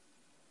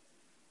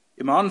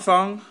Im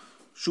Anfang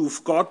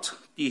schuf Gott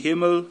die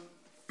Himmel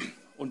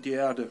und die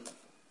Erde.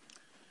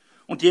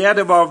 Und die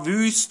Erde war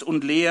wüst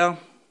und leer,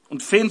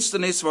 und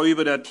Finsternis war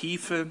über der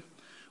Tiefe,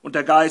 und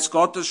der Geist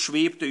Gottes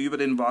schwebte über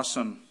den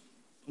Wassern.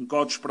 Und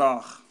Gott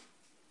sprach,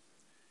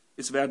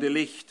 es werde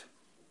Licht.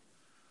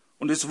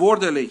 Und es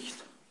wurde Licht.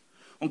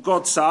 Und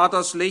Gott sah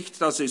das Licht,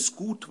 dass es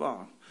gut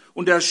war.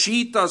 Und er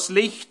schied das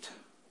Licht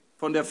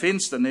von der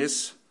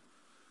Finsternis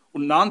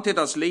und nannte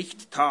das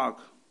Licht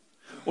Tag.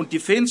 Und die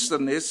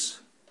Finsternis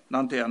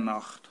nannte er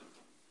Nacht.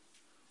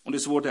 Und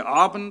es wurde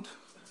Abend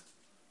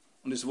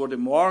und es wurde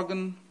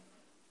Morgen,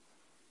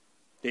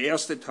 der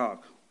erste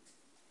Tag.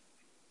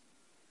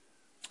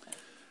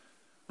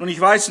 Nun, ich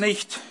weiß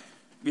nicht,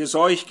 wie es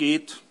euch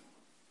geht.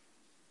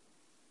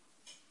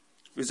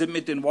 Wir sind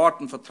mit den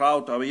Worten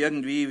vertraut, aber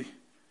irgendwie,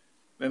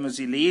 wenn wir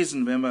sie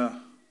lesen, wenn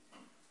wir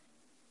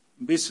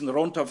ein bisschen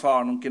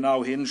runterfahren und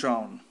genau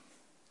hinschauen,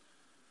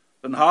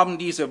 dann haben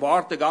diese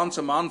Worte ganz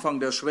am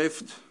Anfang der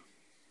Schrift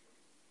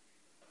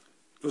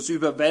etwas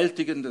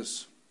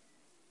Überwältigendes,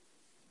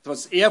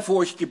 etwas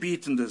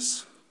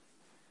Ehrfurchtgebietendes,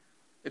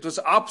 etwas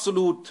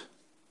absolut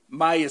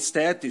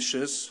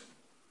Majestätisches,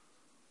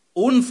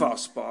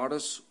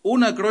 Unfassbares,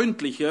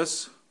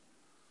 Unergründliches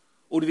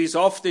oder wie es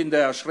oft in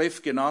der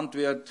Schrift genannt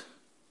wird,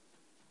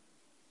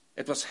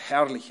 etwas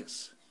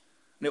Herrliches.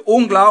 Eine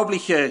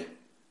unglaubliche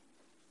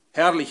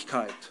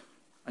Herrlichkeit,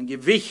 ein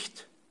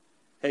Gewicht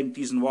hängt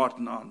diesen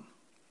Worten an.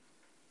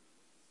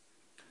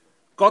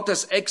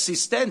 Gottes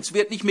Existenz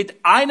wird nicht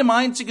mit einem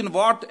einzigen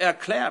Wort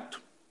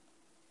erklärt.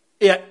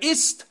 Er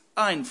ist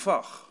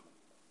einfach.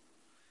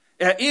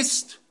 Er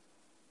ist,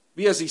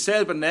 wie er sich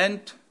selber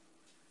nennt,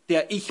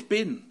 der Ich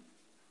Bin.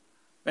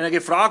 Wenn er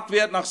gefragt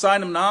wird nach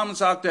seinem Namen,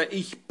 sagt er,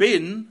 ich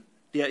bin,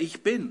 der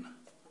ich bin.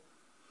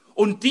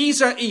 Und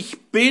dieser Ich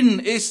Bin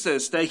ist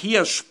es, der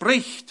hier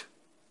spricht.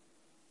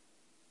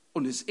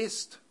 Und es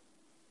ist.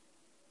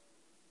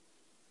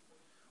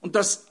 Und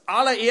das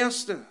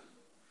allererste,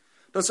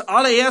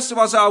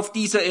 was auf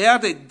dieser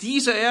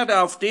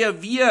Erde, auf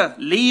der wir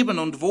leben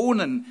und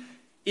wohnen,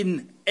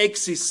 in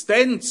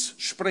Existenz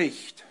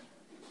spricht,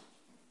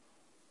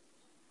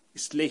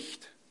 ist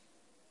Licht.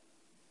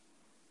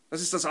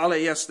 Das ist das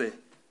allererste.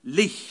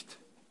 Licht.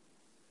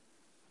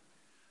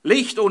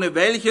 Licht, ohne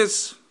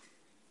welches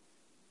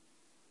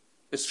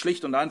es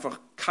schlicht und einfach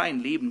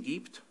kein Leben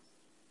gibt.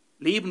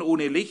 Leben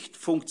ohne Licht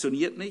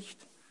funktioniert nicht.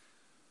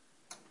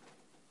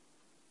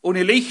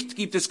 Ohne Licht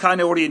gibt es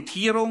keine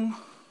Orientierung.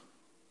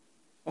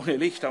 Ohne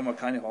Licht haben wir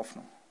keine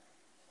Hoffnung.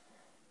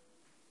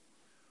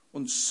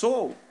 Und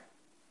so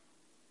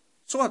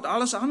hat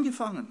alles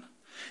angefangen.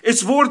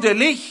 Es wurde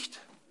Licht.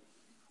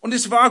 Und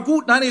es war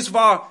gut. Nein, es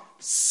war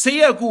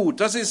sehr gut.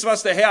 Das ist,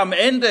 was der Herr am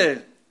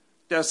Ende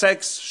der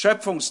 6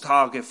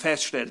 Schöpfungstage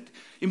feststellt.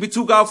 In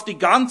Bezug auf die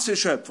ganze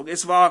Schöpfung.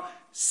 Es war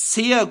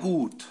sehr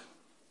gut.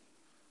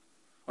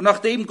 Und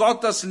nachdem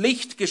Gott das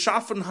Licht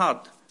geschaffen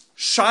hat,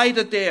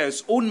 scheidet er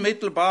es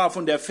unmittelbar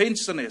von der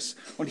Finsternis.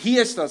 Und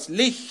hier ist das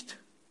Licht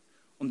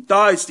und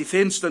da ist die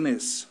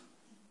Finsternis.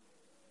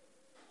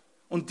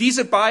 Und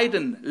diese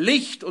beiden,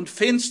 Licht und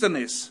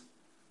Finsternis,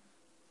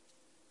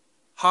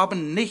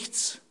 haben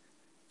nichts,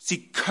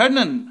 sie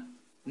können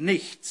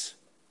nichts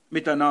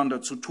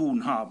miteinander zu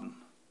tun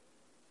haben.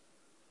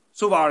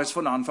 So war es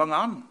von Anfang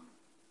an.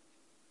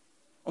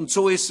 Und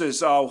so ist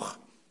es auch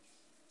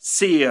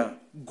sehr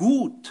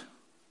gut.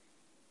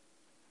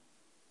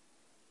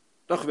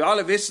 Doch wir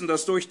alle wissen,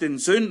 dass durch den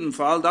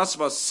Sündenfall das,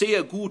 was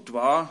sehr gut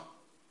war,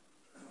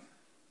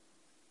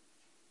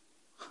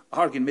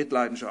 arg in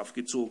Mitleidenschaft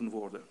gezogen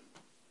wurde.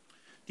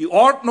 Die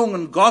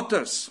Ordnungen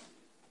Gottes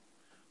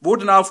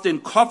wurden auf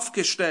den Kopf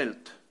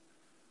gestellt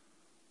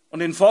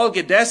und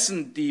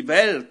infolgedessen die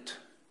Welt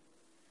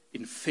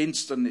in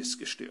Finsternis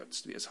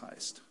gestürzt, wie es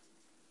heißt.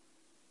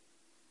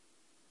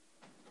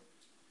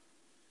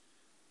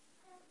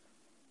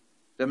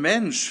 Der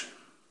Mensch,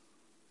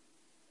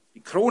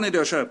 die Krone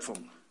der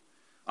Schöpfung,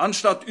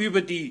 anstatt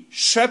über die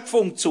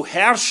Schöpfung zu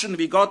herrschen,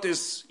 wie Gott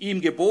es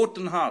ihm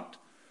geboten hat,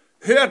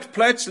 hört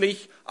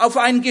plötzlich auf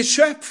ein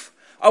Geschöpf,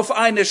 auf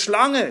eine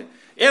Schlange.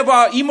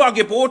 Ihm war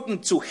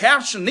geboten zu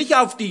herrschen, nicht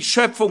auf die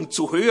Schöpfung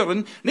zu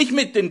hören, nicht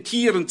mit den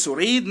Tieren zu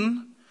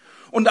reden.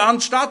 Und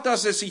anstatt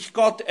dass es sich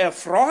Gott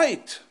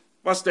erfreut,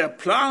 was der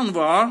Plan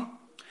war,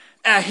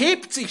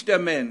 erhebt sich der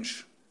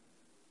Mensch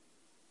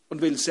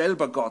und will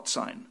selber Gott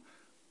sein.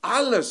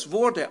 Alles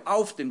wurde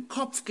auf den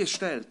Kopf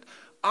gestellt.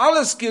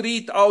 Alles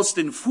geriet aus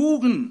den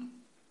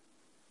Fugen.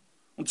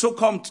 Und so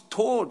kommt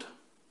Tod,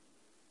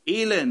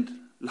 Elend,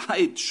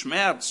 Leid,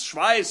 Schmerz,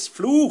 Schweiß,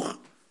 Fluch,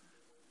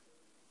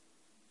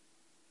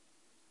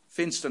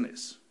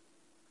 Finsternis.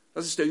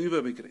 Das ist der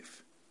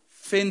Überbegriff.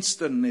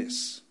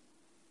 Finsternis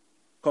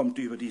kommt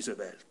über diese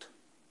Welt.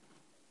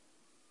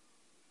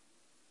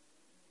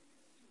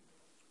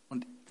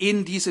 Und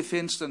in diese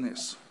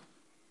Finsternis,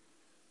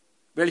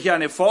 welche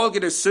eine Folge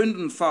des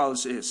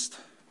Sündenfalls ist,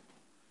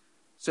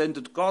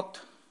 sendet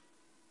Gott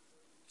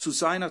zu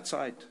seiner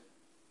Zeit.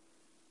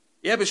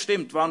 Er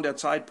bestimmt, wann der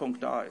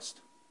Zeitpunkt da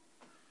ist.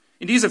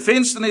 In diese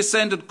Finsternis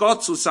sendet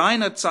Gott zu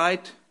seiner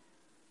Zeit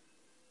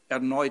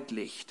erneut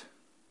Licht.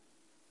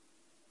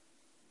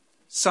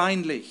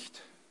 Sein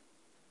Licht.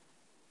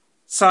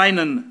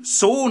 Seinen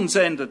Sohn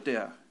sendet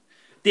er.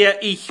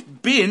 Der Ich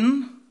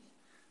Bin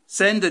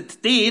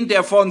sendet den,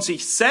 der von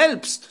sich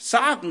selbst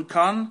sagen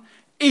kann,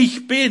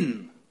 ich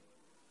bin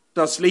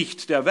das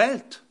Licht der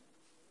Welt.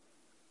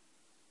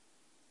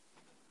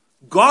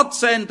 Gott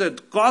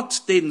sendet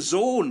Gott den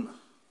Sohn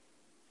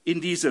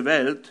in diese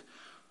Welt,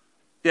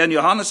 der in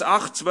Johannes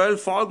 8,12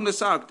 Folgendes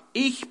sagt: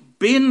 Ich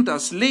bin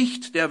das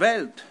Licht der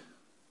Welt.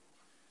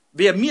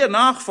 Wer mir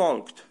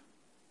nachfolgt,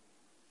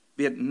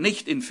 wird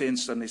nicht in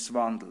Finsternis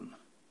wandeln,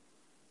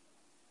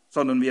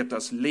 sondern wird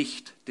das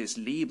Licht des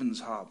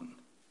Lebens haben.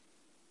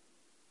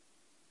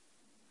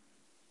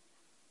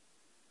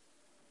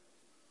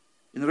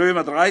 In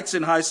Römer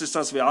 13 heißt es,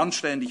 dass wir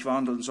anständig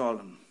wandeln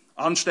sollen.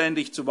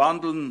 Anständig zu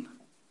wandeln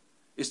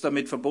ist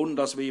damit verbunden,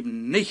 dass wir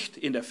eben nicht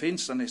in der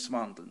Finsternis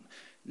wandeln,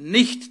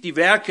 nicht die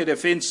Werke der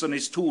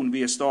Finsternis tun,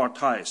 wie es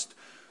dort heißt,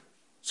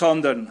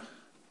 sondern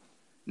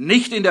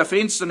nicht in der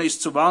Finsternis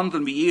zu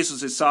wandeln, wie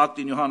Jesus es sagt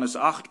in Johannes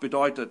 8,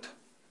 bedeutet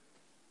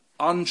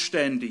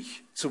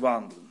anständig zu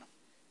wandeln,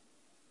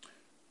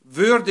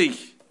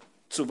 würdig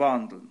zu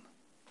wandeln,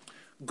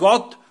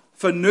 Gott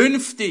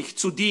vernünftig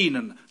zu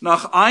dienen,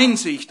 nach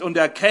Einsicht und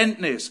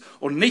Erkenntnis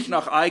und nicht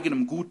nach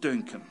eigenem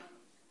Gutdünken.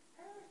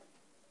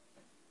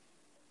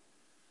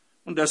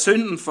 Und der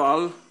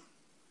Sündenfall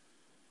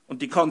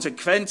und die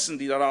Konsequenzen,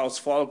 die daraus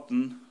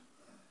folgten,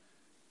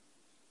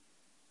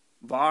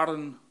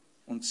 waren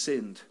und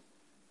sind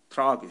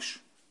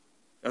tragisch.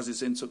 Ja, sie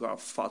sind sogar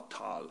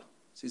fatal.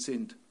 Sie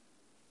sind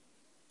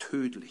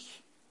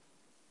tödlich.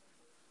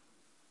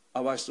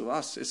 Aber weißt du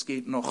was? Es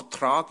geht noch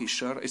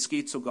tragischer. Es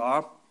geht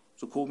sogar,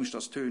 so komisch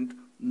das tönt,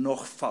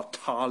 noch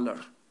fataler.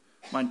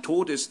 Mein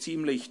Tod ist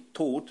ziemlich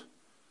tot,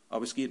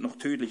 aber es geht noch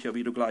tödlicher,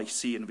 wie du gleich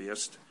sehen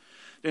wirst.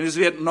 Denn es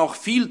wird noch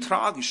viel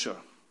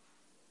tragischer,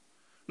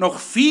 noch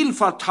viel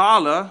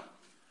fataler,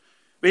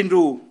 wenn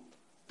du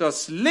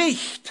das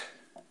Licht,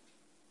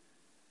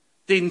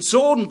 den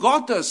Sohn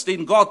Gottes,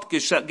 den Gott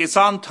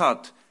gesandt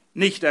hat,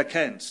 nicht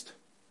erkennst.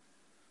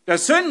 Der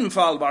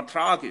Sündenfall war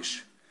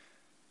tragisch.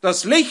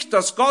 Das Licht,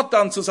 das Gott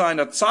dann zu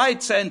seiner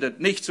Zeit sendet,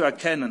 nicht zu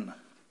erkennen,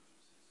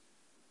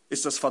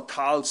 ist das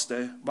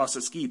Fatalste, was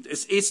es gibt.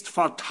 Es ist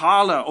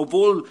fataler,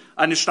 obwohl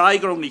eine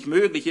Steigerung nicht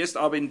möglich ist,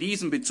 aber in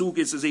diesem Bezug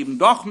ist es eben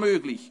doch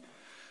möglich.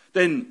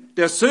 Denn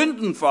der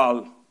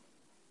Sündenfall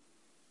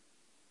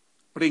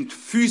bringt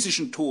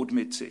physischen Tod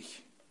mit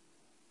sich.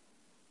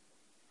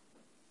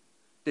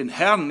 Den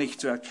Herrn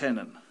nicht zu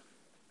erkennen,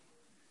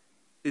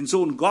 den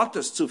Sohn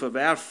Gottes zu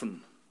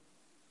verwerfen,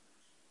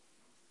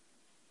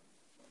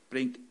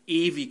 bringt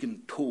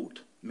ewigen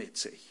Tod mit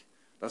sich.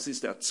 Das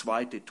ist der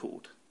zweite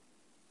Tod.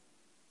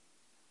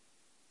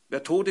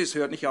 Wer tot ist,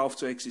 hört nicht auf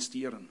zu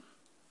existieren,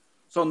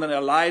 sondern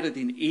er leidet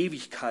in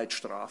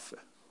Ewigkeitsstrafe.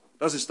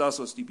 Das ist das,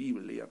 was die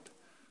Bibel lehrt.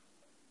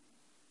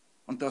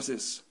 Und das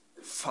ist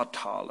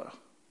fataler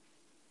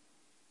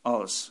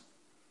als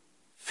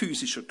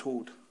physischer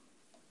Tod.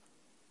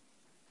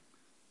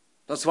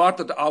 Das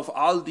wartet auf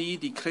all die,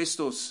 die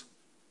Christus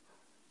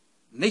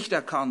nicht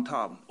erkannt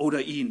haben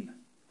oder ihn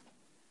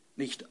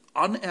nicht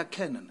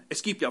anerkennen.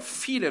 Es gibt ja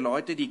viele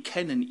Leute, die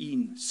kennen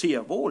ihn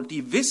sehr wohl,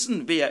 die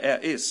wissen, wer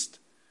er ist.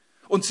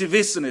 Und sie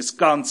wissen es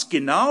ganz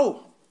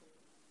genau.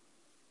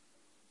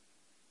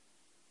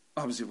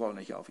 Aber sie wollen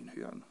nicht auf ihn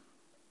hören.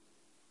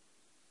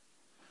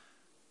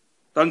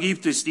 Dann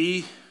gibt es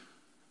die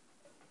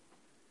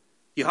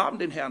haben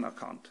den Herrn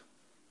erkannt.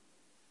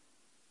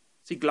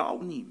 Sie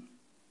glauben ihm.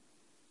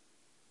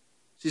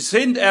 Sie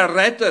sind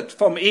errettet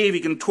vom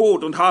ewigen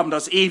Tod und haben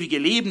das ewige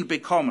Leben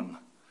bekommen.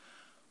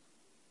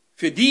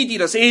 Für die, die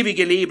das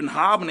ewige Leben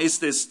haben,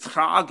 ist es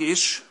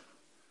tragisch,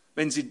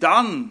 wenn sie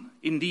dann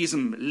in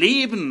diesem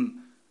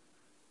Leben,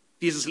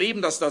 dieses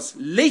Leben, das das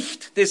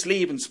Licht des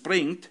Lebens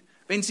bringt,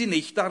 wenn sie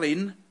nicht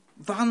darin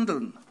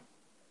wandeln.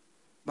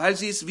 Weil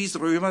sie es, wie es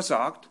Römer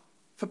sagt,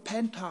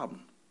 verpennt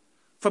haben,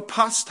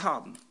 verpasst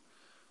haben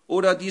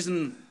oder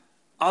diesen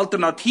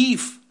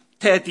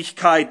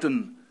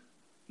Alternativtätigkeiten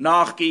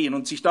nachgehen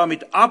und sich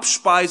damit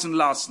abspeisen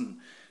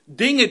lassen.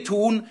 Dinge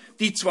tun,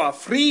 die zwar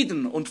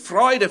Frieden und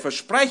Freude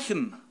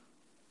versprechen,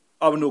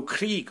 aber nur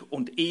Krieg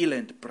und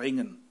Elend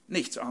bringen,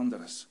 nichts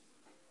anderes.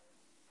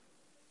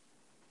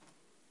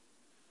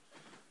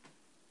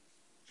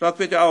 Schlagt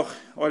bitte auch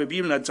eure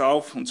Bibeln jetzt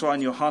auf, und zwar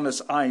in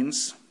Johannes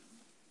 1.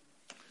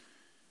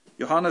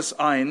 Johannes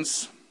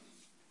 1.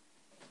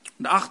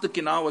 Und achtet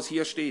genau, was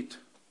hier steht.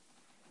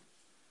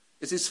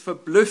 Es ist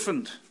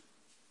verblüffend,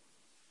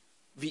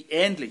 wie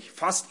ähnlich,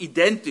 fast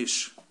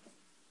identisch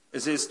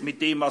es ist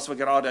mit dem, was wir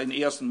gerade in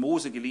 1.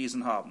 Mose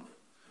gelesen haben.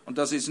 Und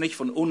das ist nicht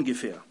von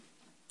ungefähr.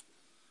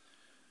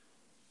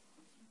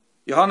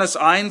 Johannes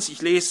 1,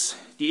 ich lese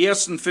die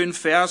ersten 5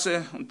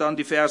 Verse und dann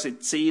die Verse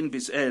 10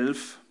 bis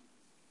 11.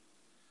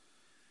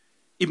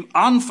 Im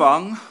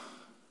Anfang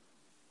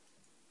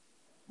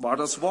war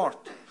das Wort.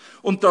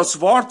 Und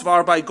das Wort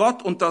war bei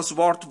Gott und das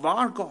Wort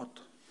war Gott.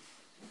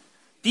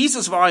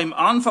 Dieses war im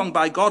Anfang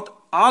bei Gott.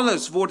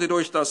 alles wurde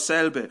durch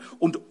dasselbe.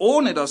 Und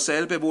ohne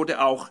dasselbe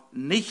wurde auch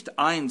nicht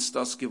eins,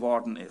 das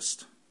geworden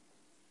ist.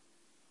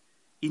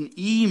 In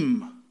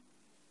ihm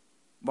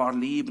war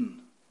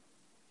Leben.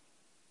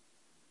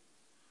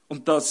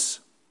 Und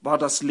das war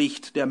das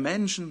Licht der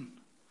Menschen.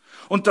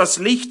 Und das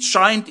Licht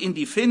scheint in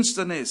die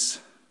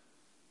Finsternis.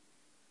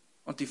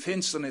 Und die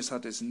Finsternis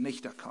hat es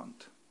nicht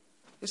erkannt.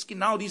 Es ist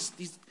genau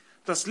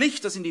das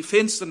Licht, das in die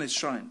Finsternis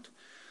scheint.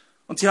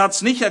 Und sie hat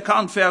es nicht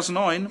erkannt, Vers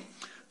 9.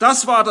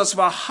 Das war das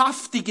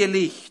wahrhaftige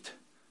Licht,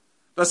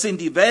 das in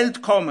die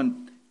Welt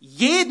kommend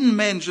jeden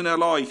Menschen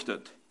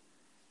erleuchtet.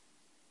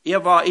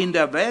 Er war in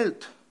der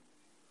Welt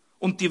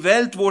und die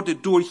Welt wurde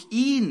durch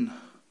ihn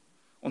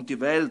und die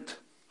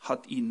Welt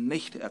hat ihn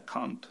nicht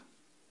erkannt.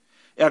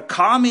 Er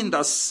kam in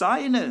das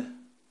Seine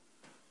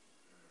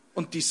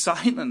und die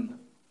Seinen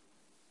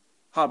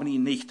haben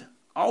ihn nicht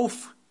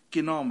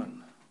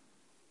aufgenommen.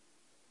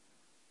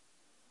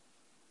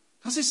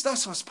 Das ist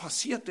das, was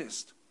passiert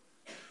ist,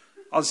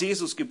 als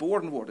Jesus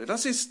geboren wurde.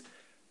 Das ist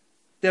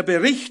der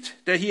Bericht,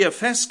 der hier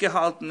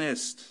festgehalten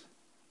ist.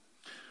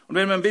 Und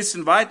wenn wir ein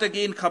bisschen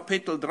weitergehen,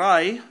 Kapitel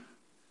 3,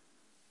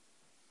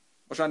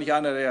 wahrscheinlich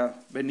einer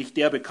der, wenn nicht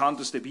der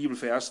bekannteste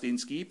Bibelvers, den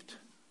es gibt.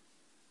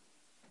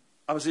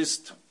 Aber es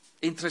ist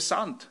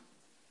interessant.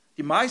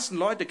 Die meisten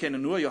Leute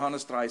kennen nur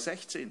Johannes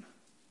 3,16.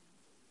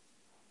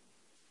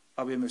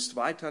 Aber ihr müsst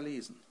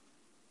weiterlesen.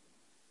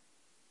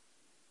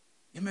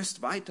 Ihr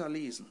müsst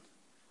weiterlesen.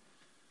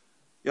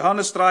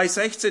 Johannes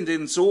 3,16,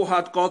 denn so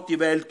hat Gott die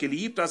Welt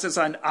geliebt, dass er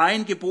seinen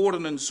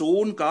eingeborenen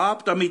Sohn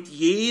gab, damit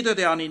jeder,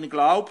 der an ihn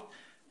glaubt,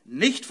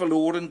 nicht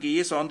verloren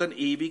gehe, sondern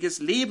ewiges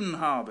Leben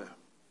habe.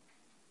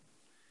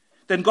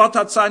 Denn Gott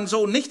hat seinen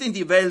Sohn nicht in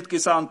die Welt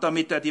gesandt,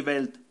 damit er die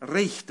Welt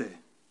richte,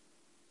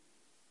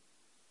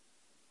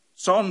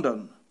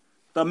 sondern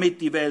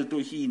damit die Welt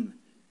durch ihn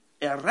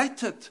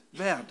errettet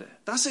werde.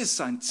 Das ist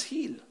sein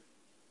Ziel.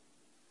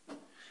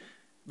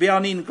 Wer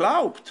an ihn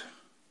glaubt,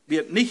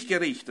 wird nicht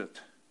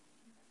gerichtet.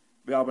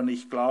 Wer aber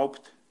nicht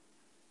glaubt,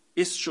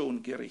 ist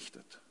schon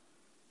gerichtet,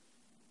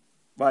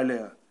 weil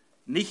er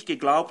nicht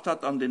geglaubt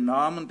hat an den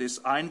Namen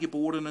des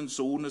eingeborenen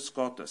Sohnes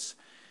Gottes.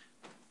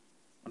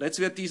 Und jetzt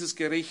wird dieses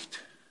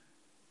Gericht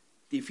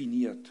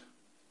definiert.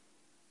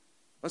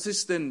 Was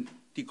ist denn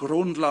die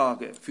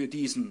Grundlage für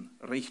diesen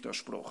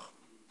Richterspruch?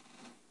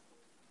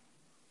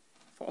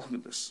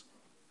 Folgendes.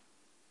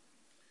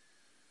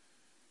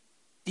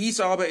 Dies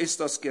aber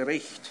ist das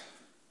Gericht,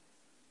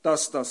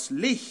 dass das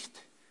Licht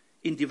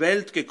in die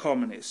Welt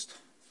gekommen ist.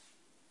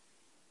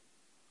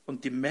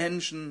 Und die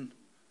Menschen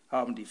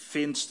haben die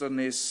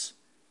Finsternis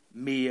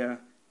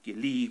mehr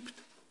geliebt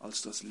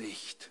als das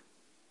Licht.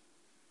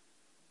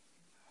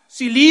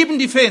 Sie lieben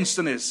die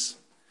Finsternis.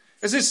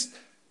 Es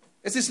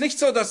ist nicht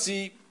so, dass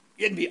sie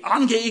irgendwie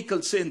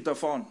angeekelt sind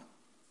davon,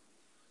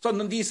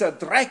 sondern dieser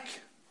Dreck,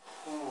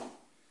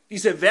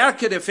 diese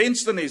Werke der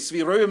Finsternis,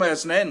 wie Römer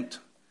es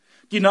nennt,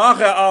 die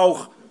nachher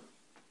auch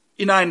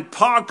in ein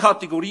paar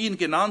Kategorien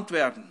genannt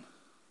werden.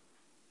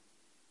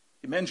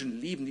 Die Menschen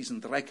lieben diesen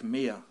Dreck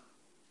mehr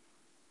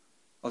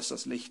als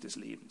das Licht des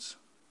Lebens.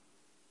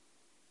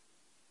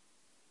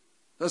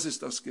 Das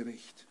ist das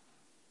Gericht.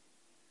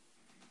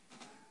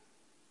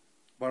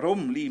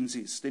 Warum lieben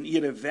sie es? Denn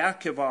ihre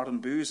Werke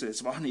waren böse.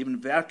 Es waren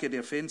eben Werke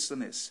der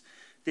Finsternis.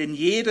 Denn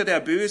jeder, der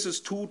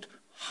Böses tut,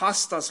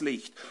 hasst das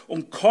Licht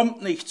und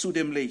kommt nicht zu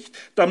dem Licht,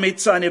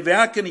 damit seine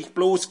Werke nicht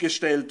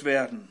bloßgestellt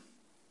werden.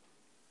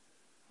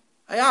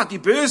 Ja, die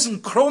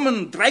bösen,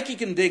 krummen,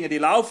 dreckigen Dinge, die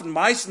laufen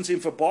meistens im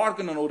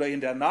Verborgenen oder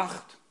in der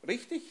Nacht.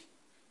 Richtig?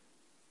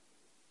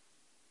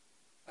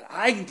 Weil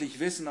eigentlich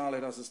wissen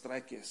alle, dass es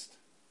Dreck ist.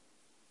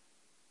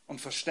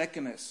 Und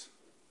verstecken es.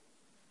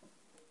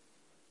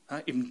 Ja,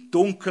 im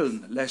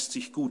Dunkeln lässt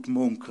sich gut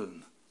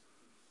munkeln.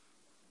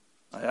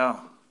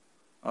 Naja,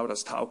 aber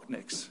das taugt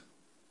nichts.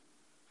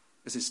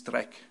 Es ist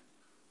Dreck.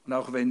 Und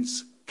auch wenn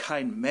es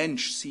kein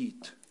Mensch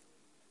sieht,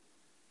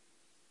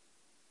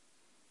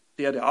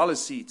 der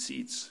alles sieht,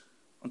 sieht's.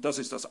 Und das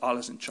ist das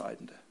alles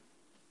Entscheidende.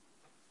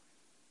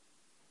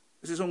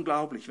 Es ist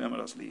unglaublich, wenn wir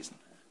das lesen.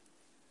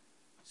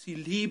 Sie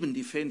lieben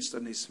die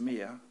Finsternis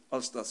mehr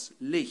als das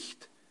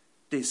Licht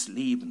des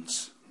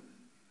Lebens.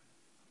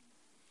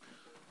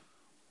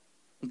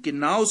 Und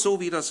genauso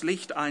wie das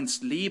Licht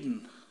einst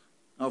Leben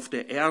auf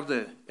der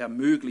Erde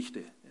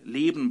ermöglichte,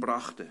 Leben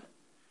brachte,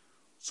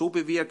 so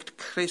bewirkt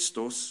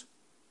Christus,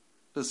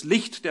 das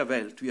Licht der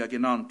Welt, wie er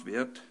genannt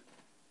wird,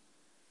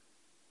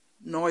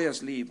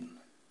 neues Leben,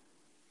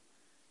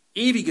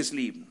 ewiges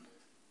Leben,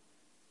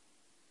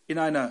 in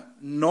einer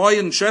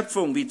neuen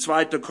Schöpfung, wie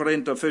 2.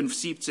 Korinther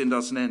 5,17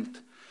 das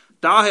nennt.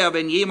 Daher,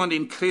 wenn jemand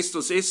in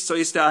Christus ist, so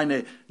ist er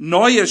eine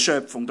neue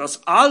Schöpfung.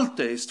 Das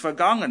Alte ist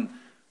vergangen.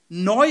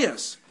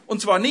 Neues. Und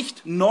zwar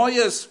nicht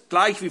Neues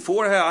gleich wie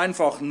vorher,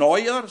 einfach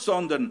neuer,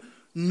 sondern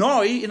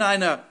neu in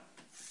einer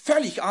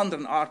völlig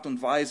anderen Art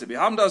und Weise. Wir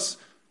haben das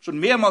schon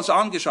mehrmals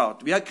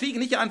angeschaut. Wir kriegen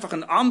nicht einfach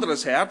ein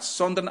anderes Herz,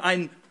 sondern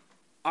ein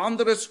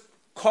anderes,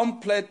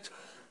 komplett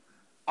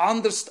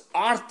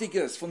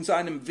andersartiges, von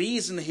seinem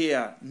Wesen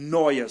her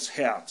neues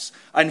Herz.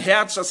 Ein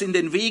Herz, das in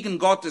den Wegen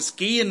Gottes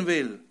gehen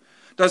will.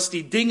 das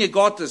die Dinge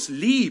Gottes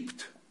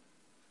liebt.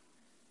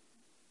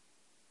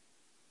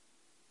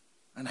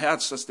 Ein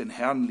Herz, das den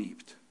Herrn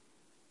liebt.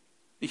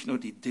 Nicht nur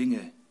die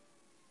Dinge,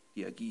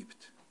 die er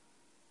gibt.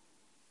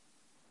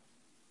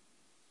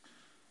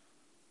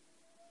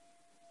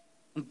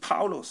 Und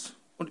Paulus,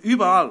 und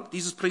überall,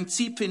 dieses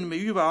Prinzip finden wir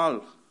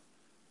überall.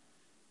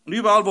 Und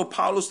überall, wo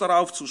Paulus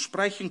darauf zu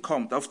sprechen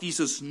kommt, auf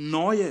dieses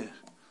Neue,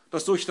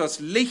 das durch das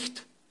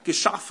Licht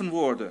geschaffen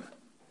wurde,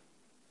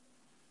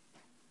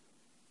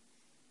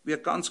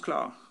 wird ganz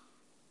klar,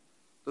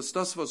 dass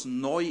das, was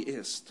neu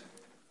ist,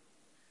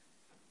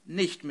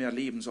 nicht mehr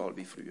leben soll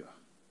wie früher.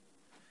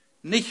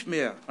 Nicht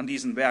mehr an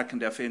diesen Werken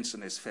der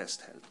Finsternis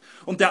festhält.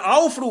 Und der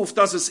Aufruf,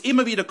 dass es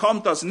immer wieder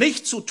kommt, das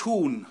nicht zu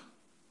tun,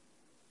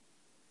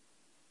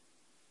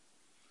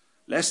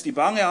 lässt die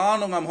bange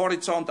Ahnung am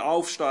Horizont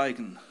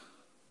aufsteigen,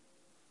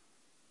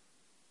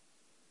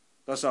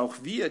 dass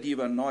auch wir, die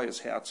wir ein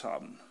neues Herz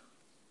haben,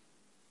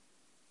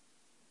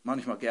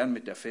 manchmal gern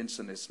mit der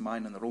Finsternis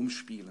meinen,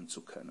 rumspielen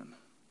zu können.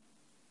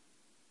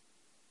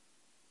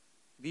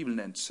 Die Bibel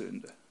nennt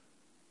Sünde.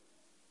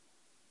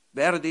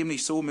 Wäre dem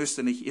nicht so,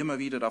 müsste nicht immer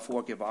wieder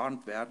davor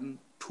gewarnt werden,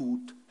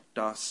 tut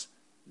das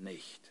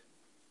nicht.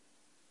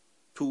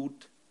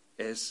 Tut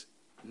es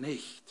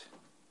nicht.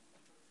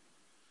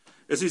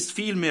 Es ist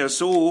vielmehr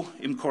so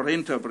im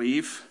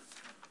Korintherbrief,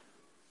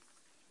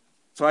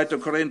 2.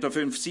 Korinther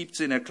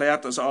 5,17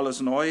 erklärt, dass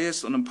alles neu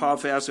ist, und ein paar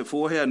Verse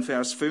vorher, in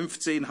Vers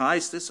 15,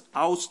 heißt es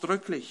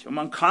ausdrücklich, und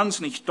man kann es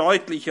nicht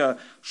deutlicher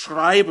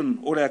schreiben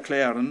oder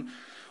erklären,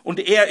 und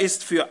er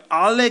ist für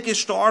alle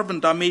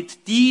gestorben,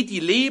 damit die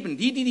leben,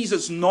 die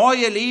dieses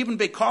neue Leben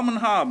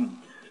bekommen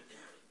haben,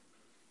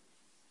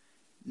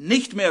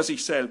 nicht mehr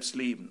sich selbst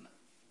lieben,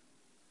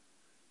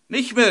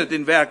 nicht mehr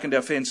den Werken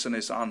der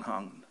Finsternis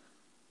anhangen,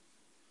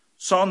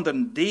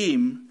 sondern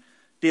dem,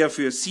 der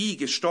für sie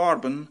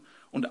gestorben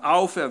und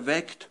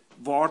auferweckt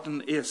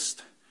worden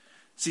ist.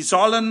 Sie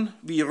sollen,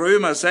 wie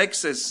Römer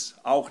 6 es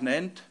auch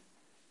nennt,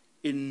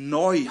 in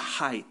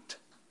Neuheit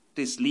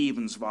des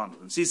Lebens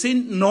wandeln. Sie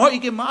sind neu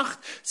gemacht,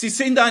 sie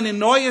sind eine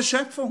neue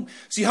Schöpfung,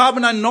 sie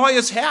haben ein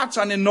neues Herz,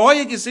 eine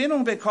neue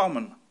Gesinnung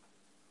bekommen.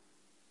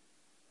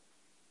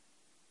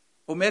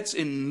 Um jetzt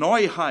in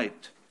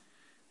Neuheit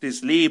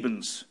des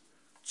Lebens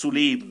zu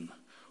leben.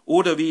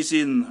 Oder wie es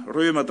in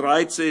Römer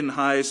 13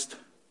 heißt,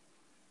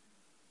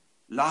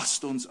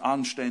 lasst uns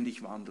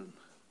anständig wandeln.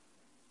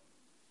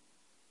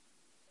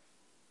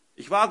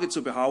 Ich wage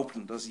zu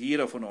behaupten, dass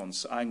jeder von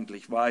uns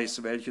eigentlich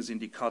weiß, welches in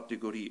die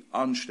Kategorie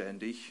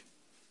anständig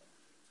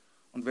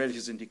und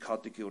welches in die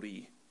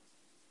Kategorie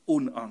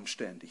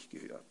unanständig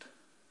gehört.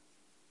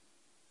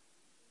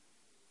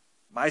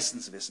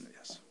 Meistens wissen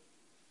wir es.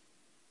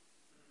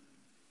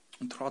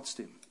 Und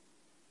trotzdem,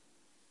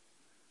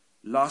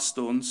 lasst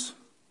uns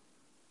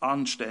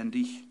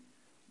anständig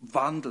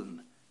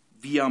wandeln,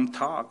 wie am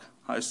Tag,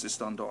 heißt es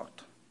dann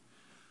dort.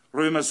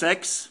 Römer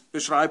 6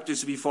 beschreibt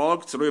es wie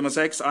folgt, Römer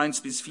 6,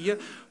 1-4.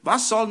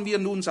 Was sollen wir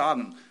nun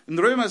sagen? In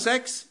Römer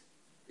 6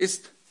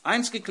 ist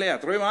eins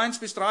geklärt, Römer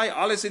 1-3,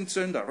 alle sind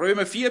Sünder.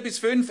 Römer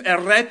 4-5,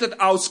 errettet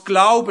aus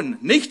Glauben,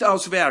 nicht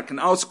aus Werken,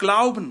 aus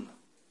Glauben.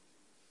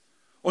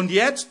 Und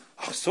jetzt,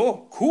 ach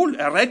so, cool,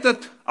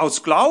 errettet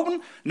aus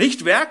Glauben,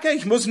 nicht Werke,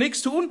 ich muss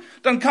nichts tun,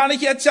 dann kann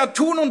ich jetzt ja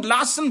tun und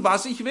lassen,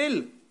 was ich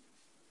will.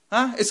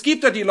 Es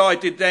gibt ja die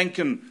Leute, die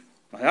denken,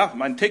 naja,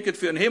 mein Ticket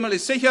für den Himmel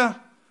ist sicher,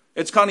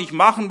 jetzt kann ich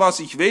machen, was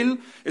ich will.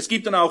 Es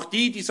gibt dann auch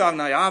die sagen,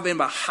 naja, wenn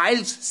wir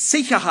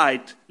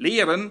Heilssicherheit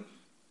lehren,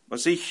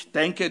 was ich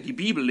denke, die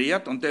Bibel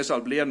lehrt, und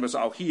deshalb lehren wir es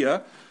auch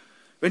hier,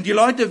 wenn die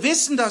Leute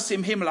wissen, dass sie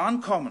im Himmel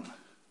ankommen,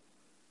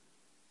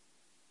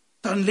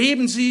 dann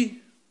leben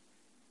sie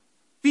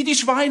wie die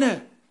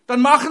Schweine.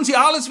 Dann machen sie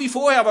alles wie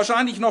vorher,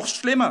 wahrscheinlich noch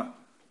schlimmer.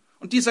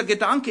 Und dieser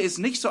Gedanke ist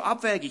nicht so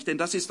abwegig, denn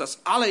das ist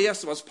das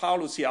allererste, was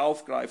Paulus hier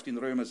aufgreift in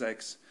Römer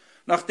 6.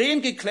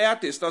 Nachdem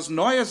geklärt ist, dass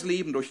neues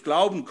Leben durch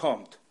Glauben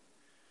kommt,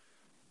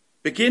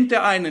 beginnt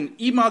er einen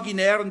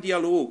imaginären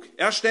Dialog.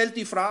 Er stellt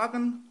die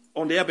Fragen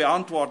und er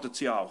beantwortet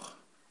sie auch.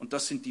 Und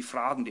das sind die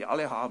Fragen, die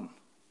alle haben.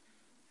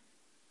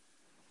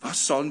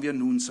 Was sollen wir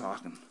nun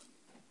sagen?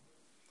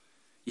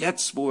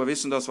 Jetzt, wo wir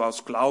wissen, dass wir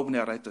aus Glauben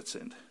errettet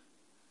sind.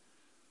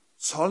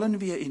 Sollen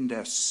wir in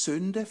der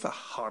Sünde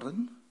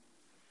verharren,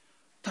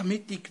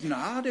 damit die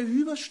Gnade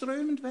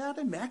überströmend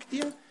werde? Merkt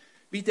ihr,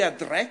 wie der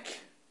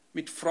Dreck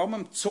mit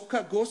frommem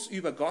Zuckerguss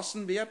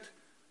übergossen wird,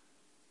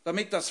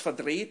 damit das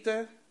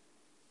Verdrehte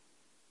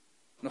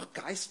noch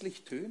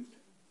geistlich tönt?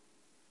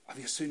 Aber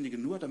wir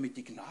sündigen nur, damit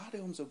die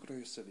Gnade umso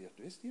größer wird,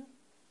 wisst ihr?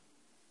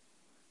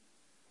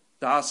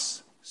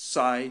 Das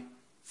sei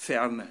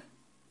ferne.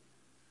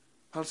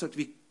 Paulus sagt,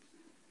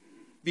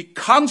 wie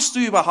kannst du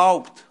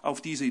überhaupt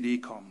auf diese Idee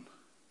kommen?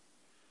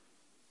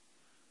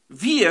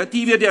 Wir,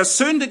 die wir der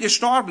Sünde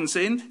gestorben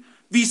sind,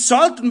 wie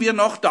sollten wir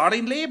noch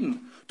darin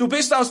leben? Du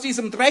bist aus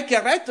diesem Dreck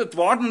gerettet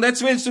worden und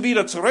jetzt willst du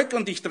wieder zurück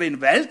und dich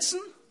drin wälzen?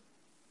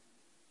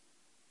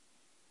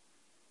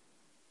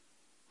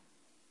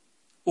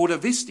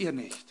 Oder wisst ihr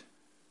nicht?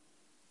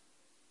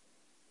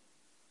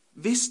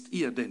 Wisst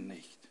ihr denn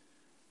nicht,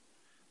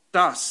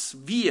 dass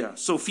wir,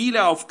 so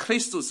viele auf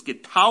Christus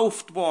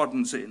getauft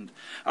worden sind,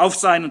 auf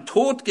seinen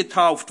Tod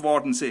getauft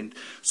worden sind,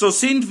 so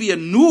sind wir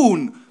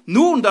nun,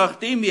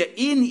 nachdem wir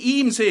in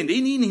ihm sind,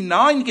 in ihn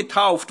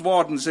hineingetauft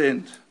worden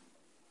sind,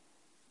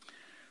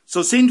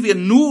 so sind wir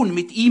nun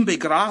mit ihm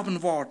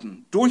begraben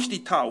worden, durch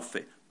die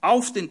Taufe,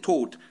 auf den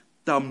Tod,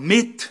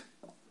 damit,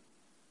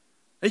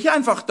 nicht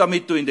einfach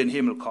damit du in den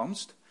Himmel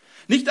kommst,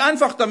 nicht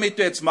einfach damit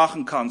du jetzt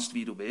machen kannst,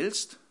 wie du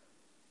willst,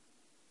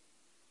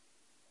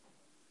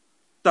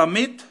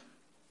 damit,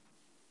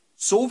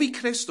 so wie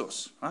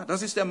Christus,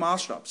 das ist der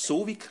Maßstab,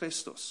 so wie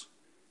Christus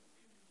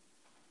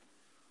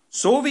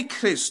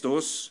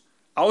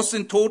aus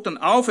den Toten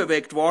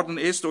auferweckt worden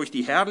ist durch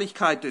die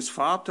Herrlichkeit des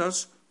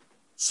Vaters,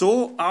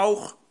 so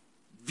auch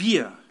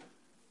wir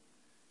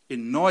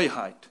in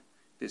Neuheit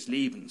des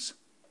Lebens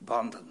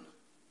wandeln.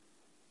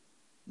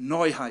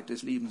 Neuheit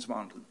des Lebens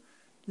wandeln.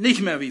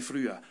 Nicht mehr wie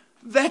früher.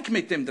 Weg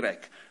mit dem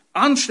Dreck.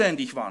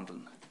 Anständig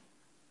wandeln.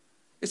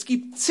 Es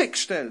gibt zig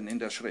Stellen in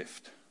der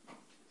Schrift,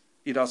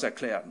 die das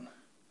erklären.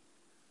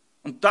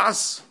 Und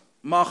das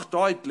macht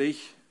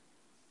deutlich,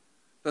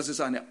 dass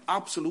es eine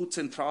absolut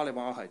zentrale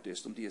Wahrheit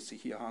ist, um die es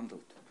sich hier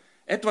handelt.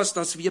 Etwas,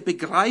 das wir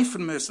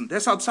begreifen müssen.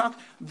 Deshalb sagt,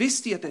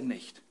 wisst ihr denn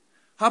nicht?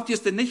 Habt ihr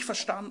es denn nicht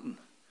verstanden?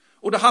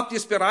 Oder habt ihr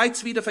es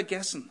bereits wieder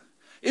vergessen?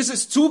 Ist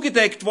es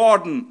zugedeckt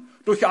worden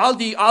durch all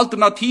die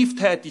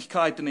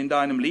Alternativtätigkeiten in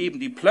deinem Leben,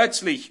 die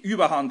plötzlich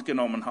Überhand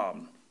genommen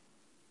haben?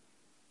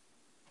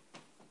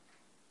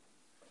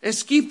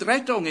 Es gibt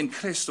Rettung in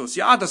Christus.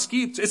 Ja, das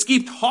gibt's. Es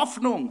gibt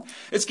Hoffnung.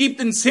 Es gibt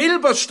den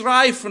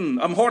Silberstreifen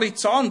am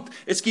Horizont.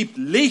 Es gibt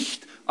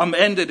Licht am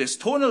Ende des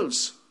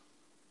Tunnels.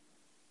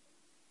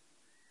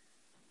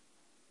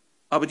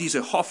 Aber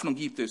diese Hoffnung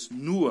gibt es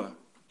nur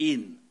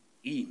in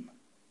ihm.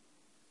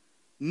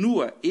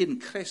 Nur in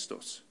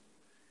Christus.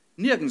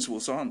 Nirgendwo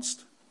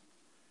sonst.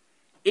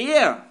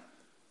 Er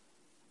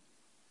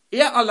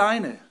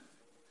alleine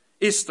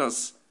ist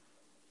das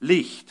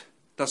Licht,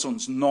 das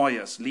uns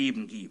neues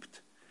Leben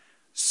gibt.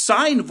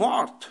 Sein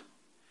Wort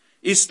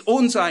ist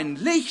uns ein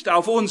Licht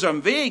auf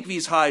unserem Weg, wie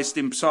es heißt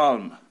im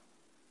Psalm.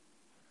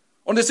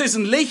 Und es ist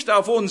ein Licht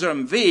auf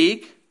unserem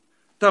Weg,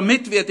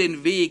 damit wir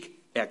den Weg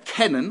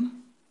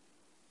erkennen,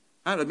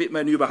 damit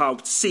wir ihn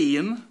überhaupt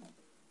sehen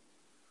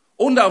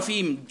und auf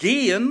ihm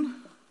gehen,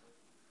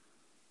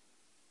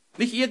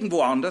 nicht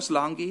irgendwo anders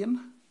lang gehen,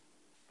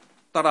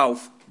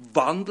 darauf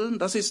wandeln,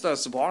 das ist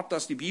das Wort,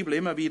 das die Bibel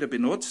immer wieder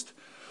benutzt.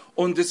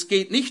 Und es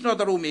geht nicht nur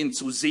darum, ihn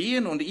zu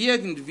sehen und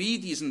irgendwie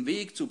diesen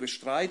Weg zu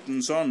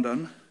bestreiten,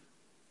 sondern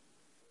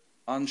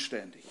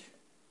anständig,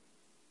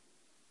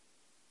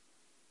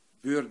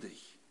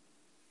 würdig,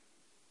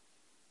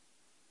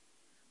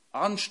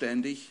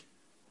 anständig,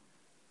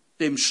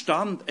 dem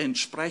Stand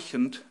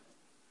entsprechend,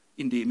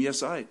 in dem ihr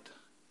seid.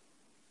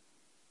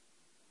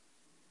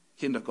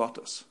 Kinder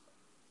Gottes.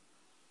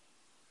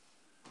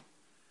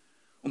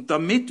 Und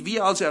damit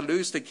wir als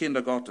erlöste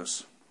Kinder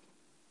Gottes,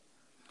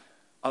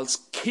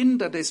 als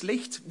Kinder des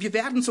Lichts, wir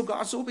werden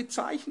sogar so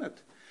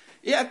bezeichnet.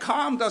 Er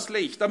kam, das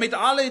Licht, damit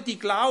alle, die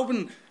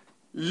glauben,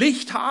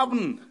 Licht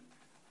haben,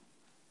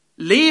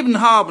 Leben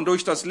haben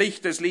durch das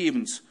Licht des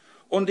Lebens.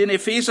 Und in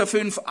Epheser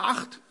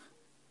 5,8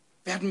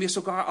 werden wir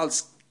sogar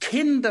als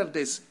Kinder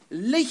des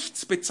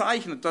Lichts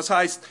bezeichnet. Das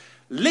heißt,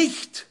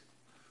 Licht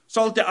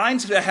sollte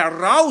eins der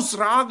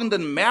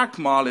herausragenden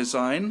Merkmale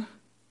sein,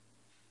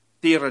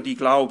 derer, die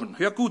glauben.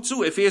 Hört gut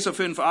zu, Epheser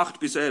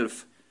 5,8-11.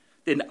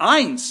 Denn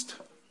einst,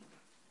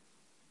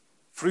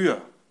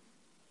 früher,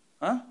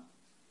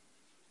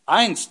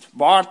 einst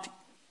wart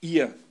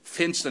ihr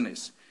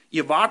Finsternis.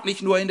 Ihr wart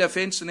nicht nur in der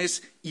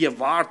Finsternis, ihr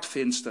wart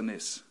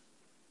Finsternis.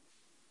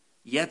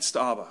 Jetzt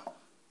aber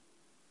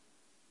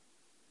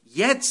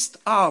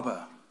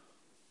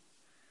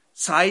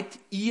seid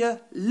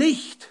ihr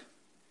Licht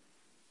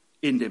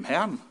in dem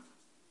Herrn.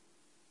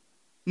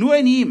 Nur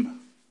in ihm,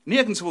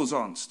 nirgendwo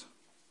sonst.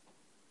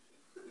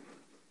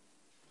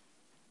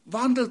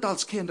 Wandelt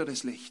als Kinder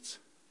des Lichts.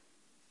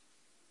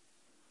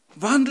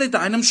 Wandle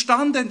deinem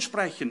Stand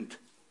entsprechend.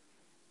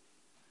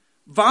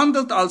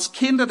 Wandelt als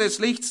Kinder des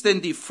Lichts,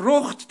 denn die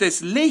Frucht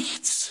des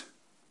Lichts,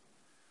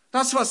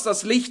 das, was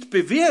das Licht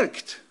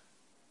bewirkt,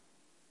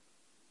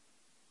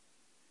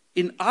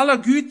 in aller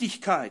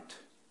Gütigkeit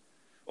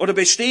oder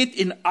besteht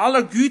in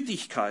aller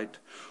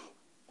Gütigkeit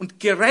und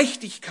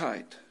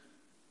Gerechtigkeit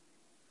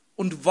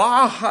und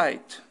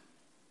Wahrheit,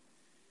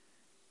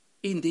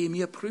 indem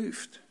ihr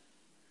prüft,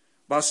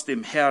 was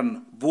dem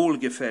Herrn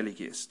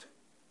wohlgefällig ist.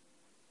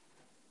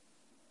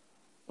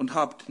 Und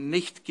habt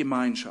nicht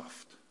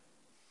Gemeinschaft.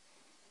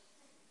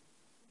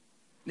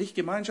 Nicht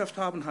Gemeinschaft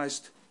haben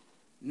heißt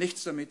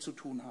nichts damit zu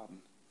tun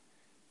haben.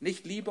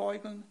 Nicht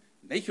liebäugeln,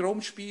 nicht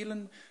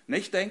rumspielen,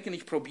 nicht denken,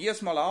 ich probiere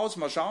es mal aus,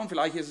 mal schauen,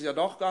 vielleicht ist es ja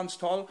doch ganz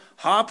toll.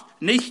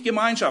 Habt nicht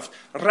Gemeinschaft.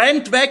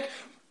 Rennt weg.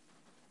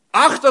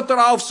 Achtet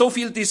darauf, so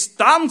viel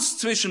Distanz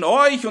zwischen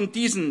euch und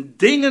diesen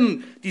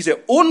Dingen, diese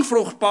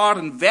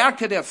unfruchtbaren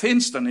Werke der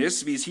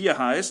Finsternis, wie es hier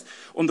heißt.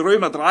 Und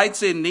Römer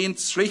 13 nennt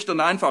es schlicht und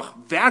einfach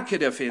Werke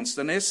der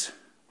Finsternis.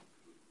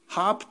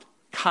 Habt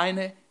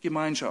keine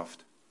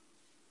Gemeinschaft.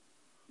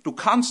 Du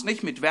kannst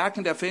nicht mit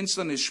Werken der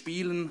Finsternis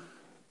spielen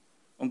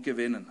und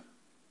gewinnen.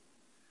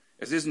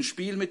 Es ist ein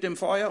Spiel mit dem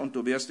Feuer und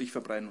du wirst dich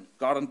verbrennen.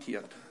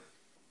 Garantiert.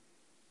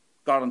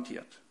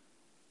 Garantiert.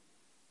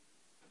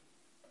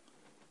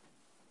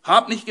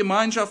 Hab nicht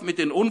Gemeinschaft mit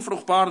den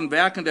unfruchtbaren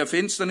Werken der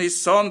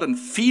Finsternis, sondern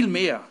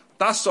vielmehr,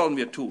 das sollen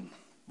wir tun.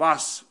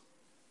 Was?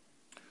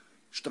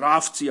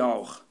 Straft sie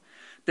auch.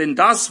 Denn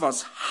das,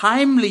 was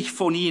heimlich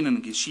von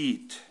ihnen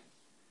geschieht,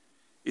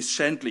 ist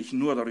schändlich,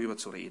 nur darüber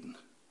zu reden.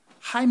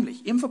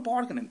 Heimlich, im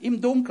Verborgenen,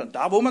 im Dunkeln,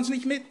 da wo man es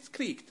nicht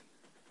mitkriegt.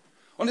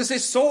 Und es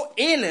ist so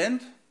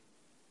elend,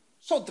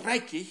 so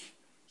dreckig,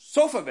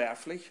 so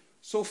verwerflich,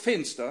 so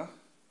finster,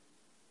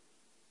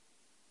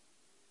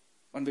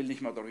 man will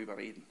nicht mal darüber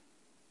reden.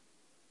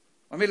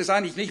 Man will es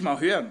eigentlich nicht mal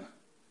hören.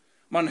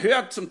 Man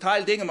hört zum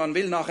Teil Dinge, man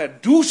will nachher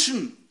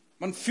duschen.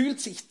 Man fühlt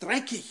sich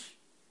dreckig.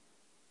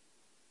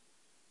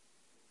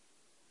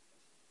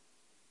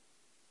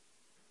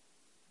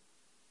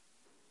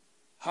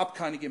 Habt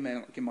keine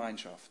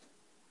Gemeinschaft.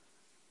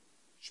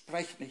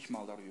 Sprecht nicht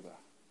mal darüber.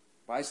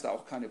 Weißt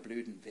auch keine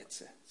blöden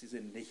Witze. Sie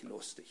sind nicht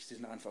lustig. Sie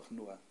sind einfach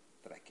nur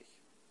dreckig.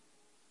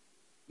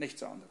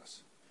 Nichts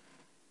anderes.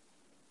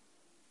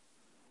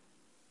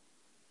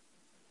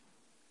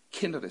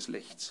 Kinder des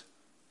Lichts.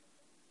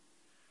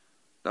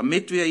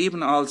 Damit wir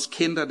eben als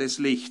Kinder des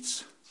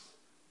Lichts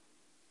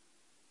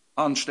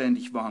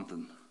anständig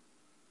wandeln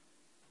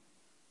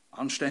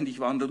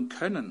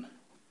können,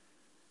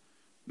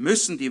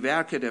 müssen die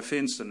Werke der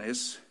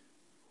Finsternis,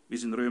 wie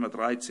es in Römer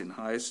 13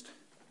 heißt,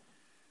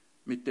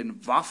 mit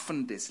den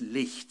Waffen des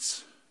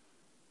Lichts,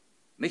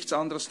 nichts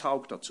anderes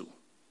taugt dazu,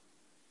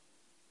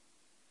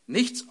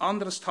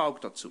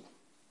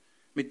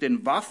 mit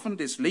den Waffen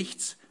des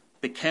Lichts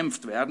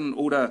bekämpft werden.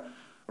 Oder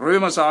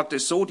Römer sagt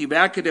es so, die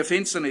Werke der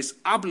Finsternis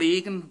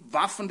ablegen,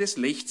 Waffen des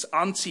Lichts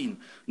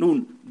anziehen.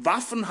 Nun,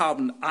 Waffen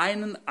haben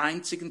einen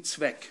einzigen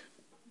Zweck.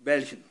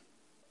 Welchen?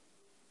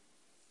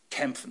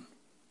 Kämpfen.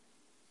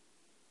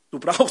 Du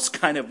brauchst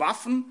keine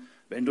Waffen,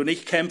 wenn du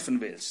nicht kämpfen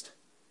willst.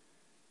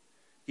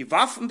 Die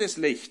Waffen des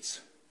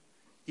Lichts,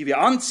 die wir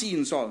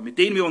anziehen sollen, mit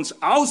denen wir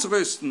uns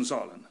ausrüsten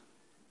sollen,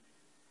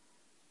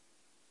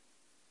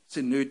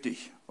 sind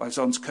nötig, weil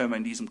sonst können wir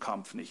in diesem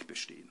Kampf nicht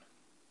bestehen.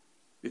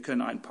 Wir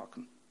können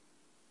einpacken.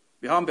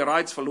 Wir haben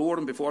bereits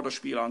verloren, bevor das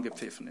Spiel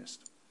angepfiffen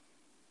ist.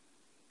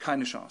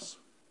 Keine Chance.